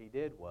things he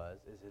did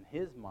is in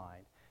his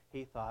mind,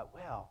 he thought,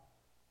 well,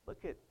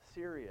 look at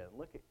Syria, and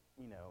look at,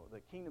 the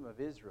kingdom of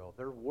Israel.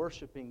 They're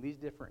worshiping these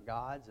different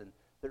gods, and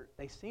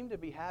they seem to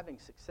be having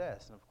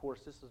success. And of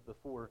course, this was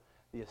before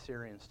the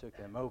Assyrians took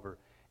them over.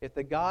 If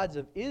the gods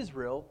of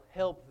Israel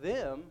help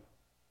them,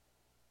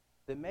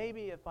 then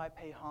maybe if I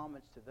pay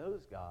homage to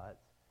those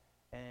gods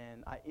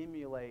and I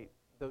emulate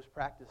those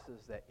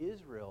practices that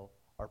Israel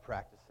are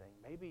practicing,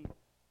 maybe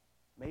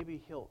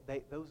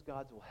those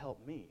gods will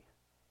help me.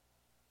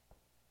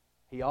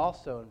 He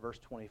also, in verse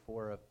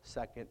 24 of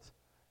 2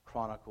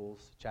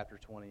 Chronicles chapter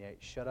 28,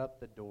 shut up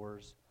the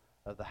doors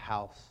of the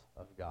house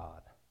of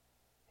God.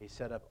 He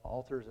set up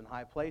altars in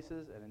high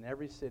places and in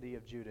every city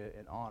of Judah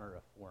in honor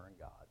of foreign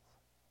gods.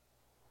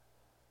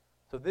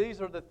 So these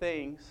are the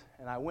things,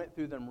 and I went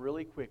through them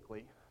really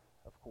quickly,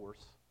 of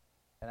course,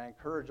 and I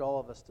encourage all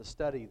of us to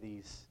study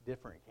these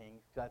different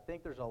kings, because I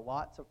think there's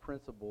lots of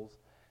principles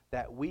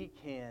that we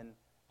can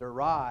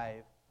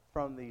derive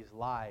from these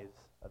lives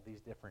of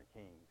these different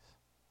kings.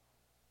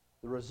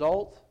 The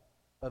result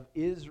of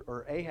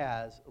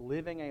Ahaz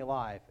living a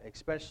life,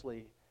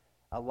 especially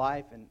a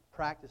life and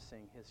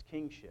practicing his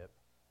kingship,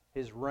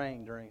 his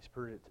reign during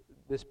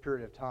this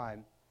period of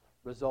time,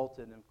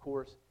 resulted in, of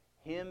course,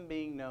 him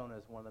being known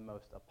as one of the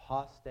most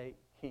apostate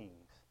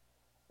kings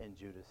in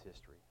Judah's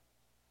history.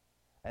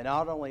 And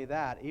not only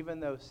that, even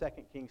though 2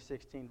 Kings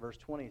 16 verse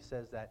 20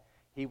 says that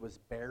he was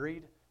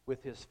buried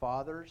with his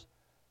fathers,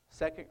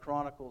 2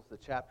 Chronicles, the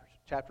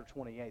chapter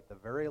 28, the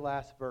very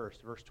last verse,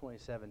 verse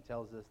 27,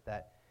 tells us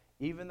that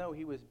even though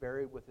he was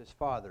buried with his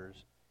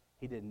fathers,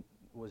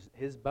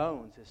 his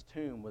bones, his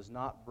tomb, was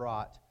not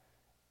brought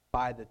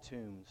by the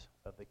tombs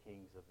of the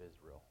kings of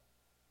Israel,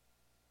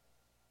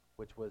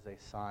 which was a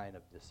sign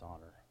of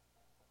dishonor.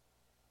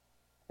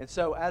 And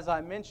so, as I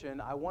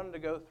mentioned, I wanted to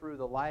go through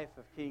the life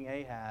of King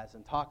Ahaz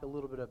and talk a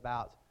little bit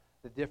about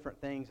the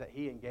different things that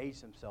he engaged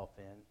himself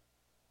in,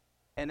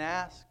 and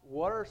ask,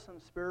 what are some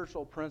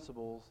spiritual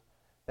principles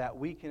that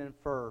we can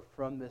infer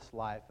from this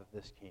life of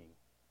this king?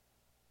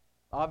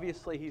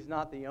 Obviously, he's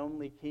not the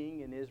only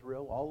king in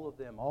Israel,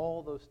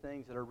 all those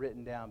things that are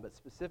written down, but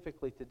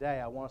specifically today,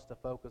 I want us to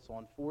focus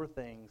on 4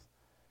 things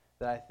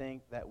that I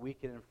think that we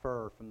can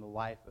infer from the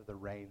life of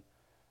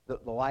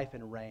the life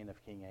and reign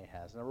of King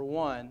Ahaz. Number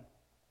 1,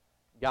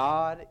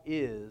 God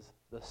is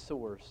the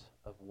source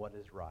of what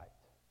is right.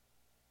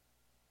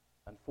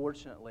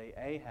 Unfortunately,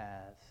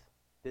 Ahaz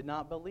did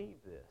not believe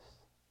this.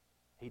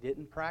 He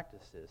didn't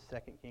practice this.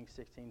 2 Kings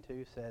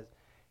 16:2 says,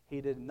 he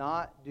did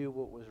not do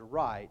what was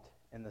right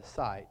in the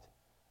sight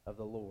of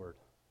the Lord.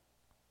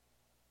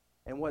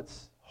 And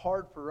what's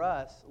hard for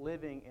us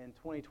living in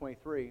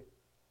 2023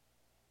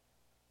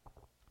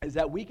 is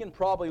that we can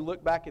probably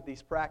look back at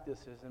these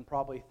practices and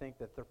probably think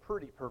that they're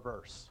pretty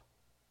perverse.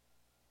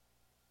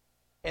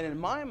 And in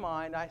my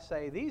mind, I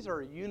say these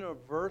are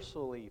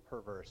universally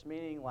perverse,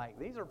 meaning like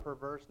these are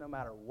perverse no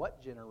matter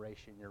what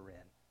generation you're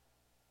in.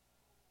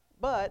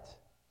 But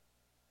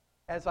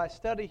as I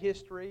study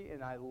history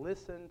and I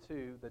listen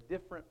to the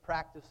different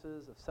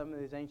practices of some of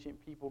these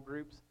ancient people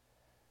groups,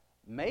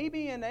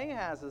 maybe in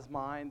Ahaz's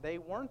mind they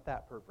weren't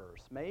that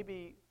perverse.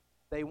 Maybe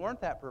they weren't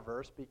that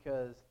perverse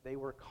because they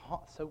were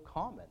so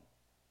common.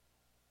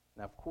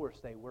 Now, of course,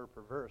 they were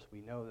perverse.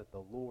 We know that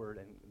the Lord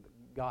and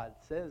God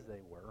says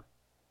they were.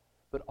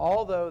 But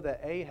although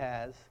that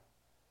Ahaz,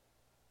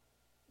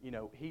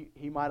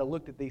 he might have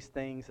looked at these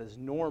things as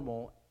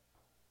normal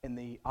in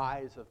the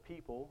eyes of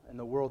people in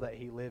the world that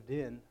he lived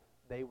in,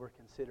 they were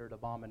considered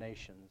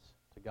abominations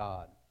to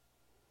God.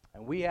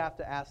 And we have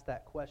to ask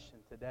that question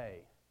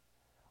today.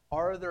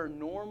 Are there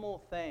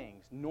normal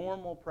things,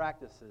 normal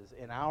practices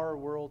in our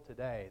world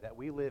today that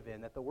we live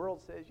in that the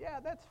world says, yeah,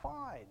 that's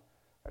fine.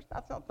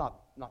 That's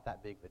not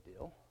that big of a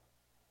deal.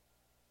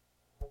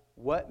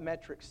 What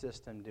metric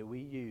system do we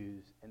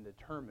use in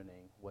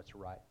determining what's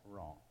right and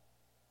wrong?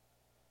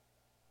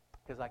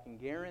 Because I can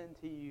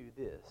guarantee you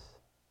this.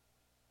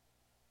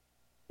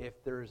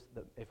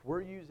 If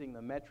we're using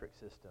the metric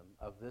system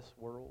of this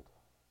world,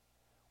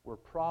 we're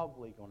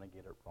probably going to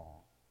get it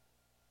wrong.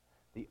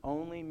 The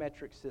only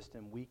metric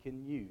system we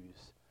can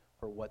use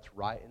for what's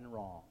right and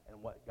wrong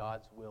and what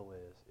God's will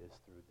is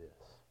through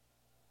this.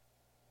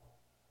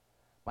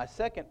 My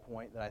second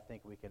point that I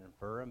think we can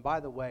infer, and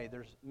by the way,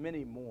 there's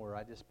many more,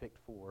 I just picked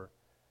 4.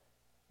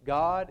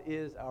 God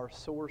is our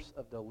source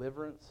of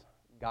deliverance,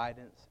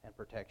 guidance, and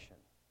protection,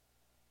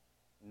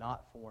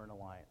 not foreign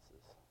alliances.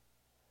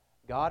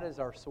 God is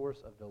our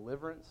source of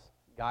deliverance,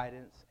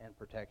 guidance, and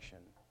protection.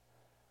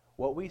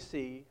 What we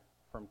see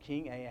from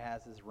King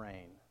Ahaz's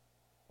reign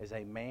is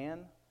a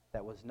man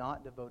that was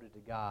not devoted to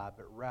God,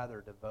 but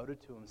rather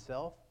devoted to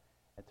himself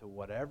and to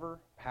whatever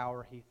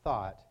power he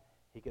thought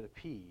he could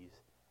appease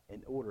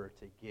in order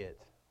to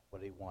get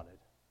what he wanted.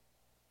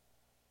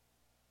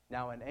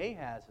 Now, in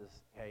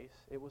Ahaz's case,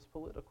 it was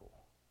political.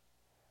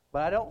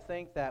 But I don't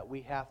think that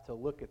we have to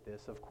look at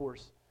this. Of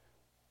course,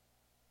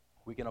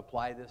 we can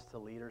apply this to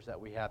leaders that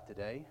we have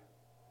today.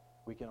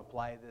 We can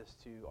apply this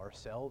to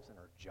ourselves and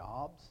our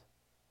jobs.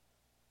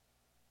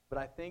 But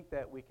I think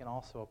that we can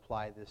also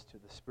apply this to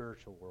the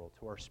spiritual world,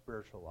 to our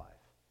spiritual life.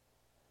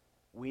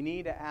 We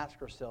need to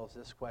ask ourselves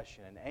this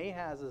question. In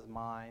Ahaz's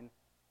mind,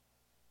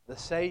 the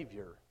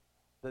Savior,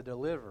 the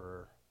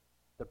deliverer,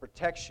 the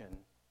protection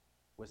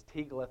was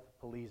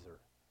Tiglath-Pileser,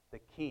 the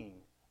king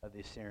of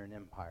the Assyrian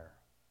Empire.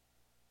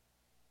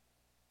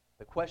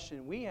 The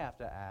question we have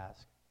to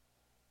ask,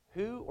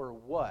 who or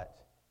what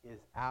is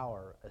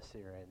our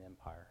Assyrian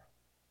Empire?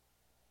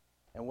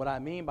 And what I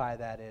mean by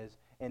that is,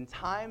 in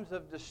times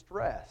of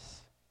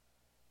distress,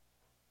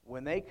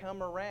 when they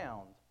come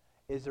around,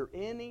 is there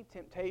any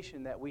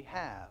temptation that we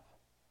have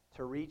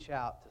to reach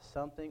out to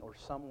something or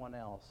someone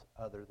else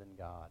other than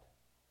God?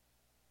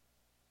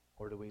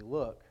 Or do we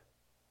look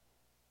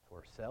to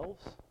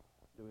ourselves?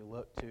 Do we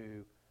look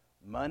to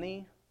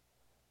money?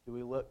 Do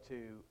we look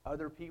to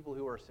other people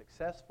who are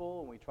successful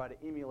and we try to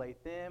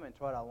emulate them and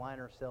try to align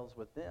ourselves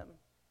with them?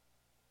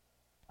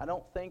 I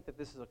don't think that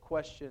this is a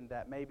question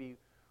that maybe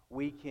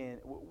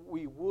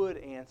we would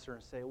answer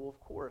and say, well, of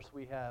course,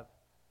 we have,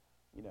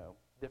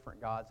 different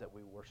gods that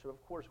we worship.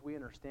 Of course, we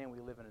understand we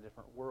live in a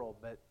different world,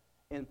 but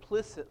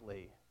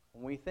implicitly,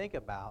 when we think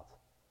about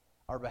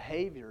our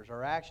behaviors,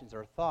 our actions,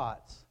 our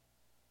thoughts,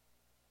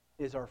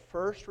 is our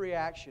first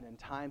reaction in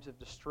times of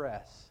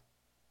distress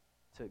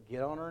to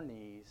get on our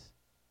knees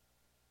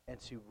and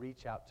to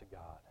reach out to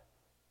God?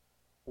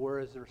 Or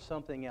is there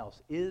something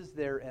else? Is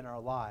there in our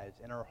lives,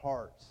 in our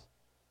hearts,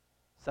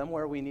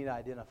 somewhere we need to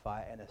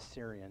identify an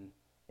Assyrian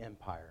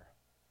empire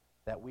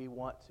that we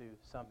want to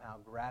somehow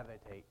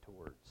gravitate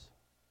towards?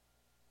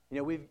 You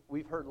know,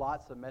 we've heard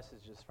lots of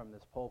messages from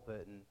this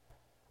pulpit, and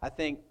I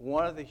think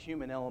one of the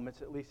human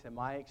elements, at least in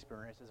my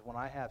experience, is when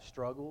I have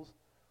struggles,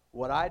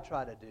 what I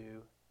try to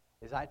do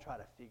is I try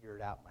to figure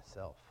it out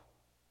myself.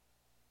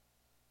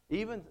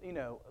 Even,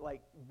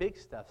 like big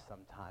stuff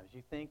sometimes.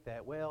 You think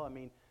that, well, I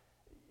mean,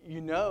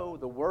 you know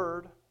the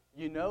Word,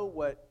 you know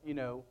what,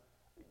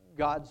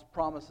 God's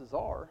promises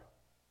are,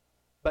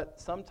 but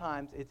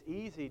sometimes it's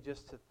easy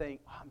just to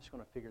think, I'm just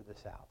going to figure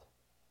this out.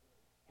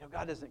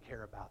 God doesn't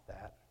care about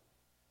that.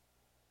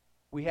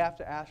 We have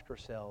to ask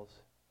ourselves,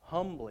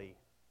 humbly,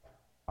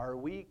 are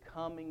we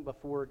coming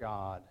before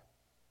God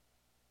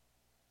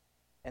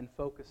and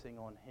focusing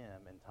on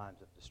Him in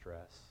times of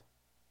distress?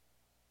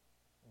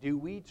 Do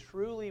we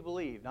truly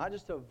believe, not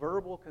just a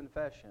verbal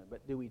confession,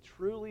 but do we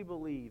truly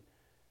believe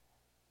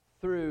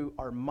through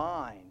our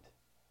mind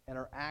and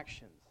our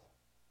actions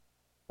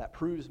that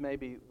proves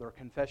maybe their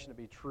confession to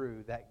be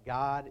true, that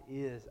God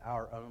is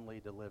our only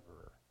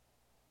deliverer?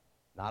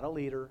 Not a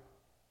leader,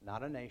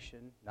 not a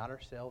nation, not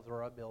ourselves or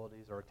our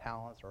abilities or our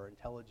talents or our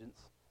intelligence,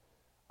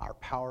 our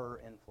power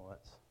or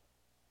influence.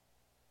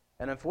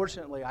 And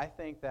unfortunately, I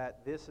think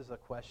that this is a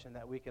question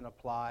that we can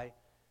apply.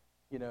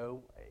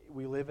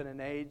 We live in an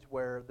age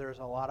where there's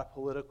a lot of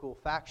political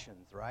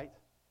factions, right?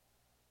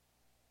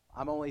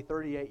 I'm only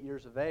 38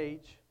 years of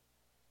age,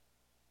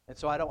 and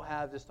so I don't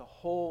have just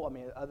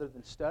other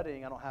than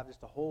studying, I don't have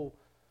just a whole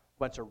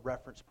bunch of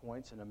reference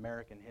points in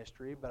American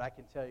history, but I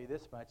can tell you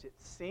this much. It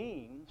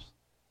seems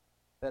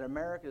that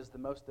America is the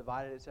most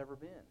divided it's ever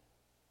been.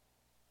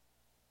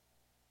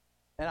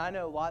 And I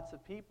know lots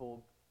of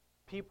people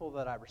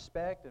that I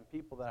respect and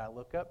people that I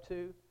look up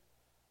to,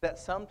 that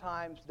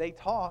sometimes they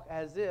talk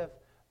as if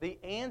the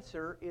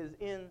answer is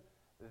in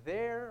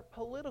their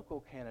political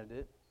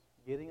candidate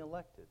getting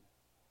elected.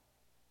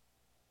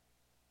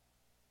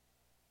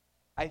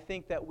 I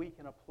think that we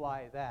can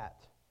apply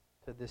that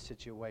to this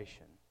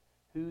situation.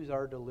 Who's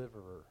our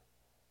deliverer?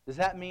 Does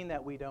that mean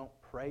that we don't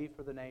pray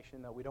for the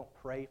nation, that we don't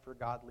pray for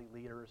godly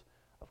leaders?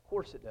 Of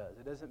course it does.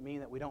 It doesn't mean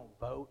that we don't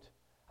vote.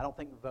 I don't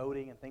think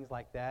voting and things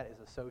like that is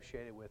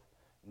associated with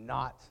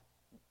not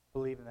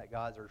believing that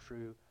God's our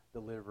true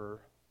deliverer.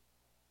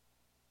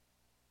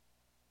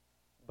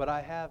 But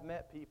I have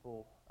met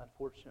people,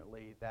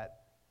 unfortunately,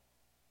 that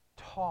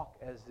talk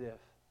as if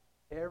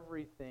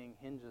everything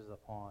hinges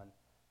upon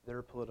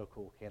their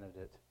political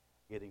candidate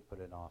getting put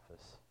in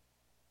office.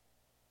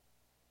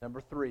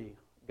 Number 3,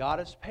 God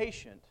is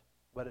patient,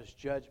 but His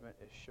judgment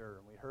is sure.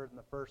 And we heard in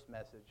the first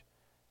message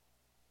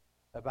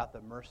about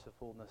the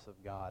mercifulness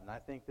of God. And I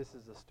think this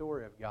is the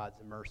story of God's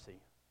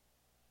mercy,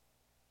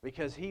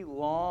 because He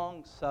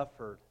long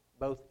suffered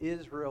both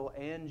Israel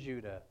and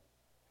Judah.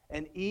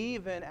 And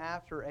even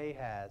after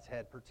Ahaz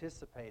had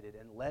participated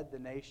and led the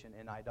nation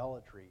in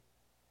idolatry,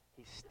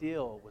 He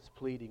still was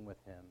pleading with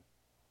him.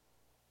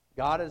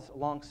 God is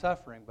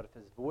long-suffering, but if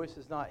His voice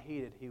is not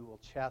heeded, He will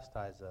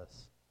chastise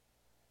us.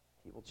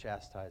 He will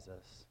chastise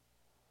us.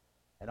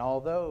 And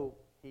although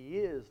He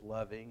is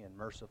loving and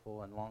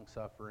merciful and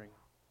long-suffering,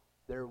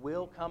 there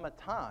will come a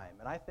time,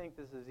 and I think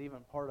this is even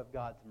part of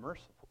God's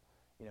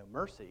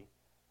mercy,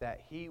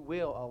 that He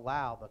will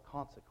allow the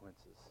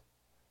consequences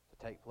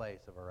to take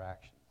place of our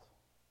actions.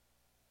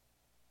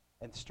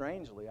 And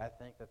strangely, I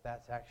think that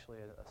that's actually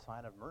a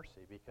sign of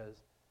mercy, because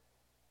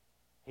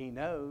He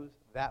knows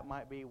that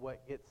might be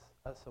what gets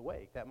us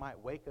awake. That might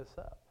wake us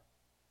up.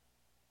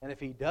 And if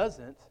He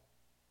doesn't,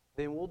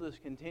 then we'll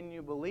just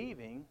continue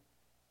believing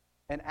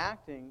and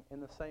acting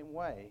in the same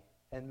way,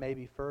 and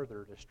maybe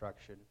further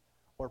destruction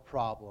or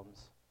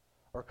problems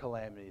or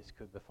calamities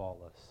could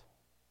befall us.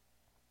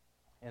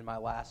 And my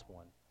last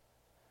one,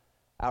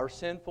 our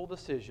sinful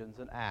decisions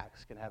and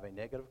acts can have a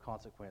negative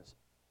consequence,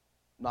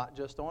 not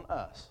just on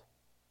us,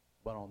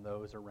 but on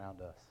those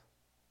around us.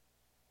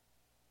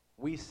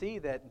 We see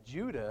that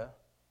Judah,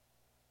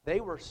 they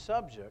were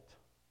subject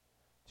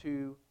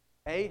to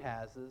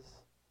Ahaz's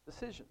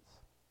decisions.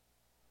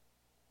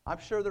 I'm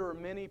sure there were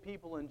many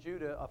people in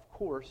Judah, of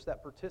course,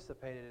 that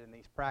participated in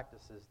these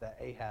practices that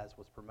Ahaz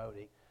was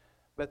promoting.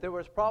 But there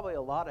was probably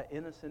a lot of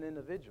innocent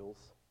individuals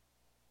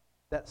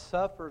that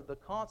suffered the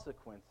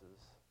consequences,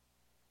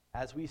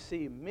 as we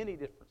see many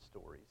different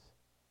stories,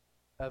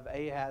 of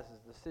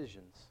Ahaz's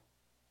decisions.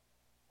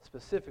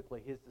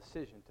 Specifically, his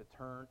decision to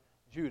turn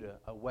Judah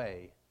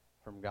away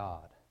from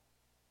God.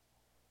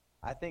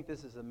 I think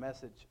this is a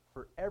message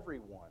for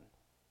everyone,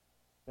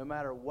 no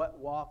matter what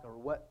walk or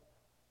what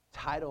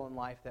title in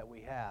life that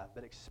we have,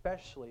 but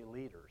especially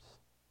leaders,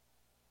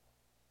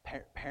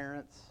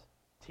 parents,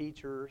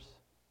 teachers,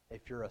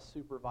 if you're a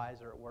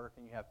supervisor at work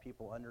and you have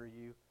people under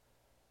you,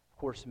 of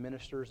course,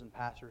 ministers and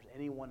pastors,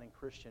 anyone in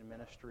Christian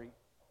ministry.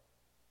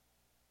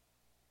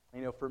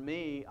 You know, for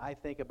me, I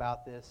think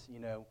about this, you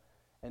know,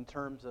 in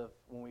terms of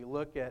when we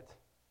look at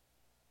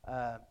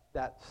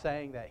that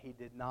saying that he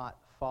did not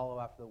follow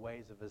after the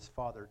ways of his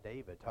father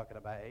David, talking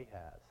about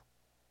Ahaz.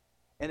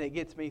 And it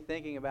gets me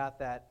thinking about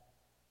that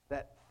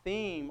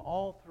theme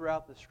all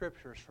throughout the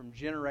Scriptures from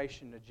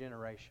generation to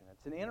generation.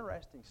 It's an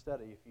interesting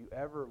study if you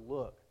ever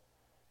look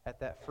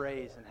at that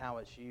phrase and how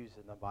it's used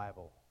in the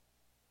Bible.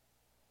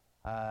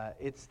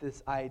 It's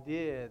this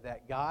idea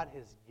that God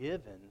has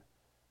given,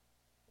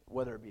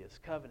 whether it be His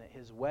covenant,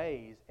 His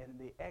ways, and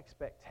the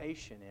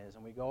expectation is,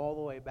 and we go all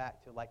the way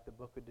back to like the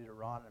book of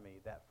Deuteronomy,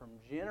 that from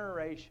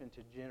generation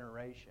to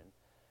generation,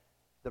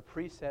 the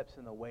precepts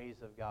and the ways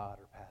of God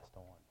are passed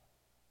on.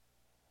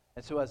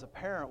 And so as a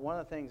parent, one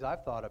of the things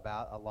I've thought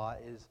about a lot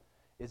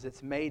is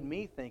it's made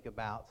me think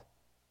about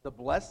the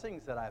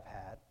blessings that I've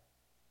had,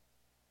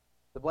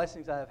 the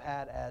blessings I've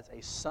had as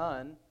a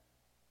son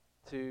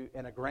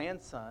and a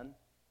grandson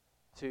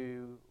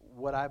to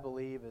what I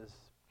believe is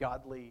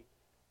godly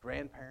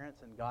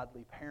grandparents and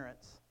godly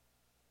parents.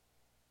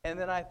 And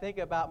then I think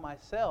about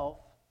myself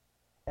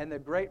and the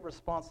great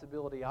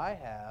responsibility I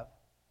have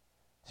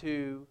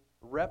to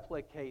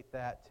replicate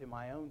that to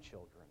my own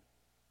children.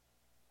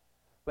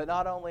 But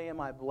not only am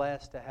I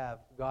blessed to have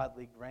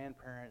godly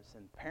grandparents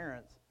and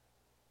parents,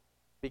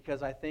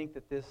 because I think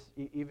that this,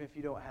 even if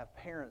you don't have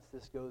parents,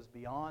 this goes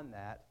beyond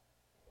that.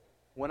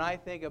 When I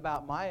think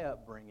about my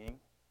upbringing,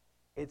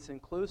 it's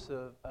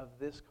inclusive of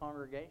this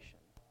congregation.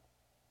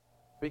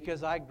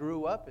 Because I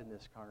grew up in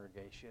this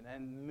congregation,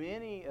 and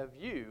many of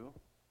you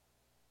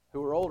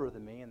who are older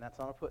than me, and that's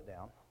not a put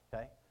down,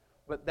 okay,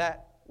 but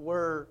that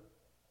were,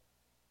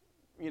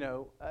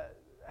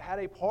 had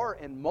a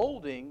part in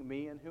molding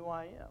me and who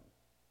I am,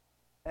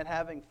 and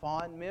having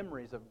fond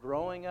memories of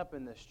growing up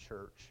in this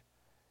church,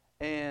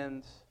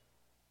 and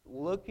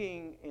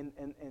looking,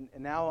 and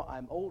now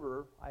I'm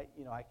older. I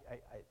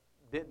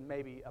didn't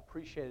maybe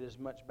appreciate it as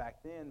much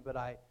back then, but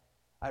I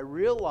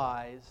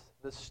realize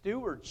the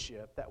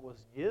stewardship that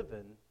was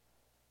given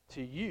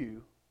to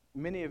you,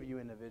 many of you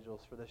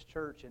individuals, for this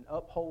church, in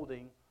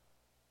upholding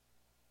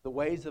the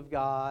ways of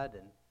God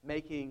and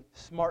making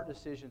smart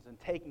decisions and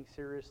taking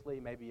seriously,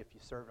 maybe if you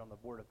served on the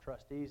board of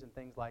trustees and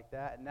things like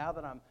that. And now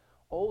that I'm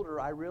older,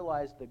 I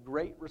realize the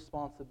great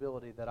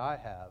responsibility that I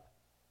have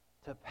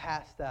to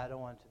pass that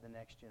on to the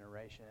next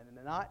generation and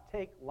to not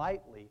take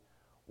lightly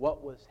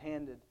what was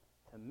handed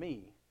to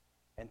me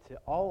and to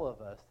all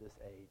of us this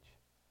age.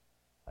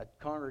 A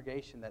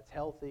congregation that's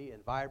healthy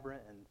and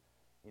vibrant, and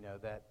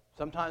that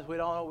sometimes we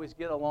don't always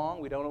get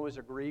along, we don't always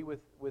agree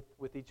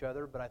with each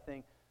other, but I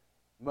think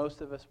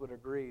most of us would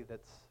agree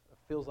that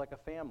feels like a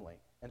family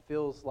and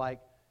feels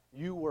like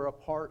you were a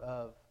part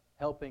of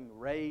helping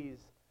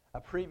raise a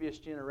previous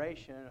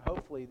generation, and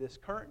hopefully this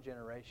current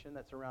generation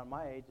that's around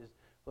my age is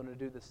going to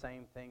do the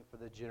same thing for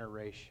the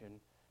generation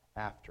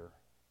after.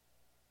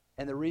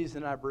 And the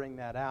reason I bring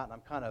that out,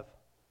 and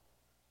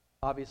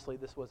obviously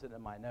this wasn't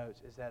in my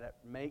notes, is that it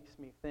makes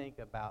me think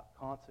about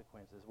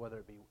consequences, whether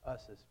it be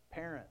us as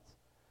parents,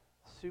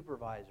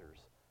 supervisors,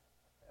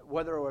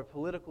 whether we're a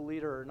political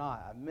leader or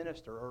not, a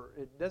minister, or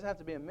it doesn't have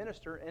to be a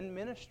minister in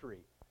ministry.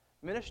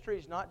 Ministry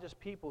is not just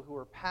people who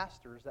are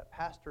pastors that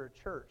pastor a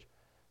church.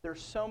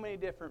 There's so many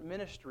different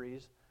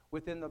ministries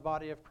within the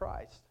body of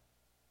Christ.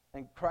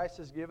 And Christ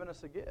has given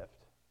us a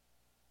gift.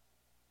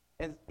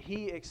 And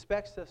He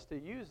expects us to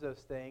use those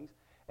things.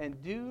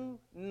 And do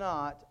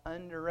not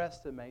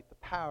underestimate the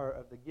power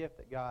of the gift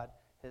that God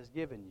has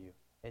given you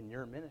in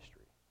your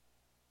ministry.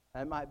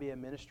 It might be a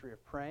ministry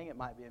of praying. It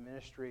might be a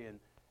ministry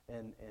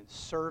in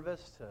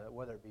service,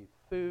 whether it be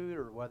food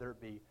or whether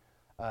it be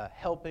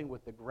helping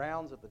with the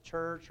grounds of the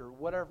church or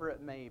whatever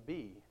it may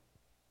be.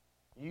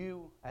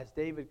 You, as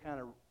David kind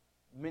of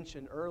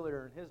mentioned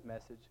earlier in his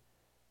message,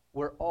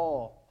 we're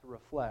all to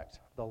reflect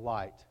the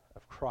light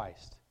of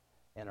Christ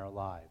in our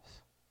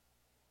lives.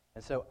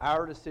 And so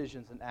our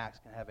decisions and acts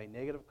can have a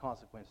negative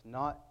consequence,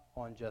 not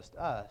on just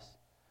us,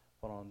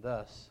 but on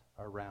those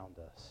around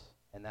us.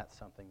 And that's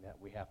something that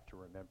we have to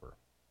remember.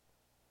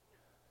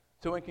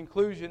 So in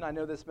conclusion, I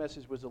know this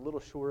message was a little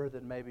shorter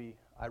than maybe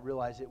I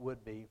realized it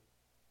would be.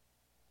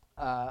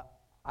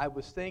 I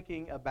was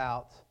thinking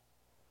about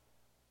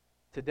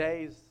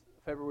today's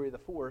February the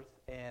 4th,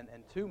 and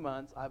in 2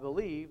 months, I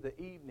believe the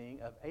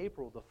evening of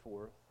April the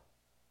 4th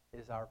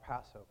is our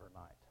Passover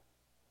night.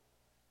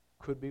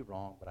 Could be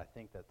wrong, but I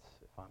think that's,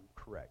 if I'm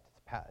correct,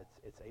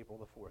 it's April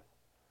the 4th.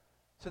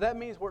 So that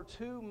means we're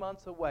 2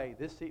 months away.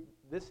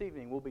 This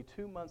evening, we'll be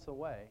 2 months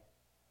away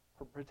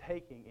from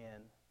partaking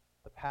in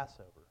the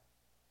Passover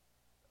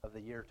of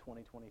the year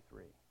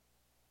 2023,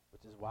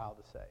 which is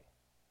wild to say.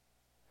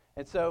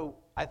 And so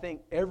I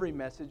think every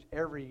message,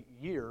 every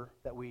year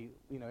that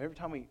every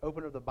time we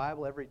open up the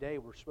Bible every day,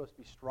 we're supposed to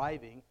be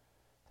striving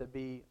to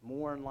be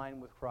more in line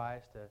with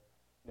Christ,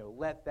 to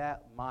let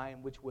that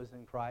mind which was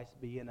in Christ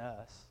be in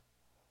us.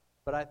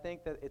 But I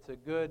think that it's a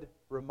good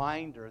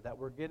reminder that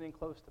we're getting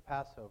close to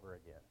Passover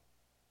again.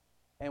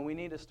 And we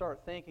need to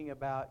start thinking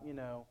about,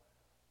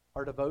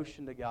 our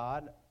devotion to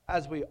God,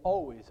 as we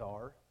always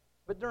are.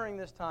 But during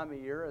this time of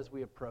year, as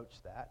we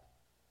approach that,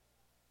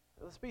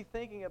 let's be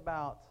thinking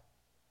about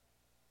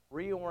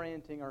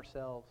reorienting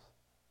ourselves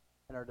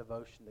in our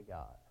devotion to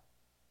God.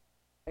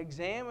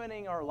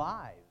 Examining our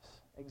lives,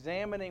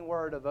 examining where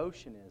our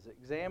devotion is,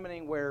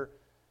 examining where,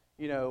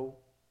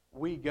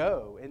 we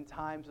go in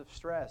times of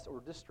stress or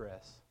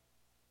distress.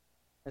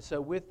 And so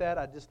with that,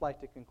 I'd just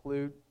like to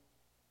conclude.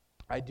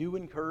 I do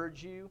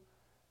encourage you,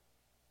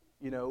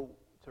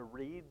 to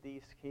read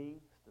these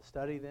kings, to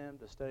study them,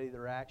 to study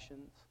their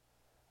actions.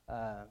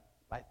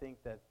 I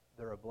think that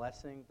they're a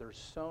blessing. There's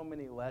so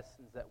many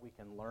lessons that we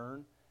can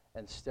learn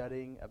in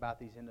studying about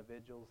these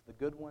individuals, the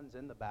good ones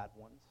and the bad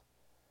ones,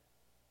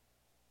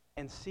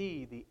 and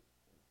see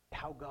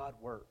how God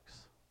works.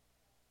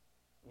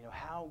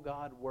 How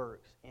God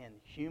works in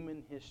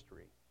human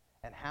history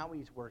and how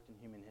He's worked in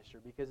human history.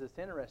 Because it's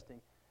interesting,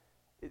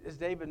 as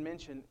David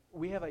mentioned,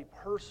 we have a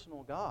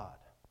personal God.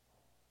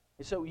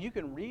 And so you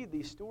can read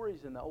these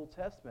stories in the Old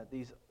Testament,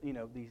 these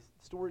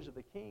stories of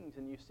the kings,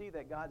 and you see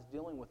that God's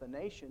dealing with a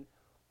nation.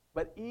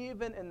 But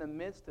even in the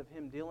midst of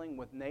Him dealing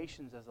with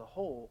nations as a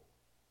whole,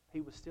 He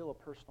was still a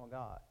personal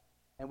God.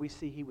 And we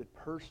see He would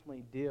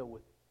personally deal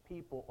with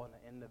people on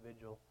an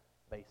individual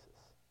basis.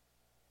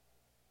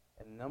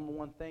 And the number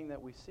one thing that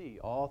we see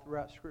all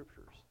throughout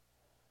Scriptures,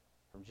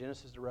 from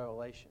Genesis to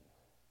Revelation,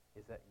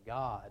 is that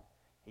God,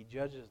 He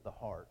judges the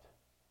heart.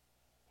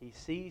 He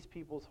sees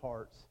people's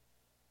hearts,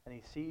 and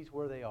He sees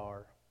where they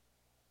are.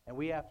 And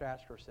we have to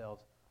ask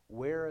ourselves,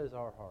 where is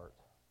our heart?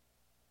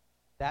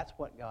 That's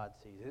what God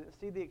sees. He doesn't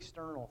see the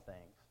external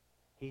things.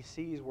 He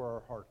sees where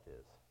our heart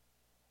is.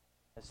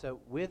 And so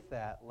with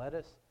that, let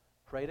us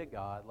pray to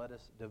God, let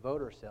us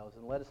devote ourselves,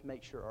 and let us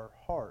make sure our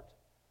heart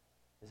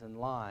is in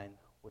line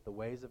with the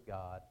ways of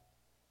God,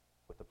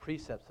 with the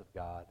precepts of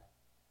God,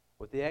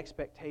 with the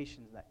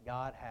expectations that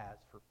God has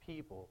for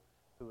people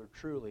who are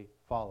truly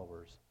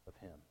followers of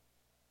Him.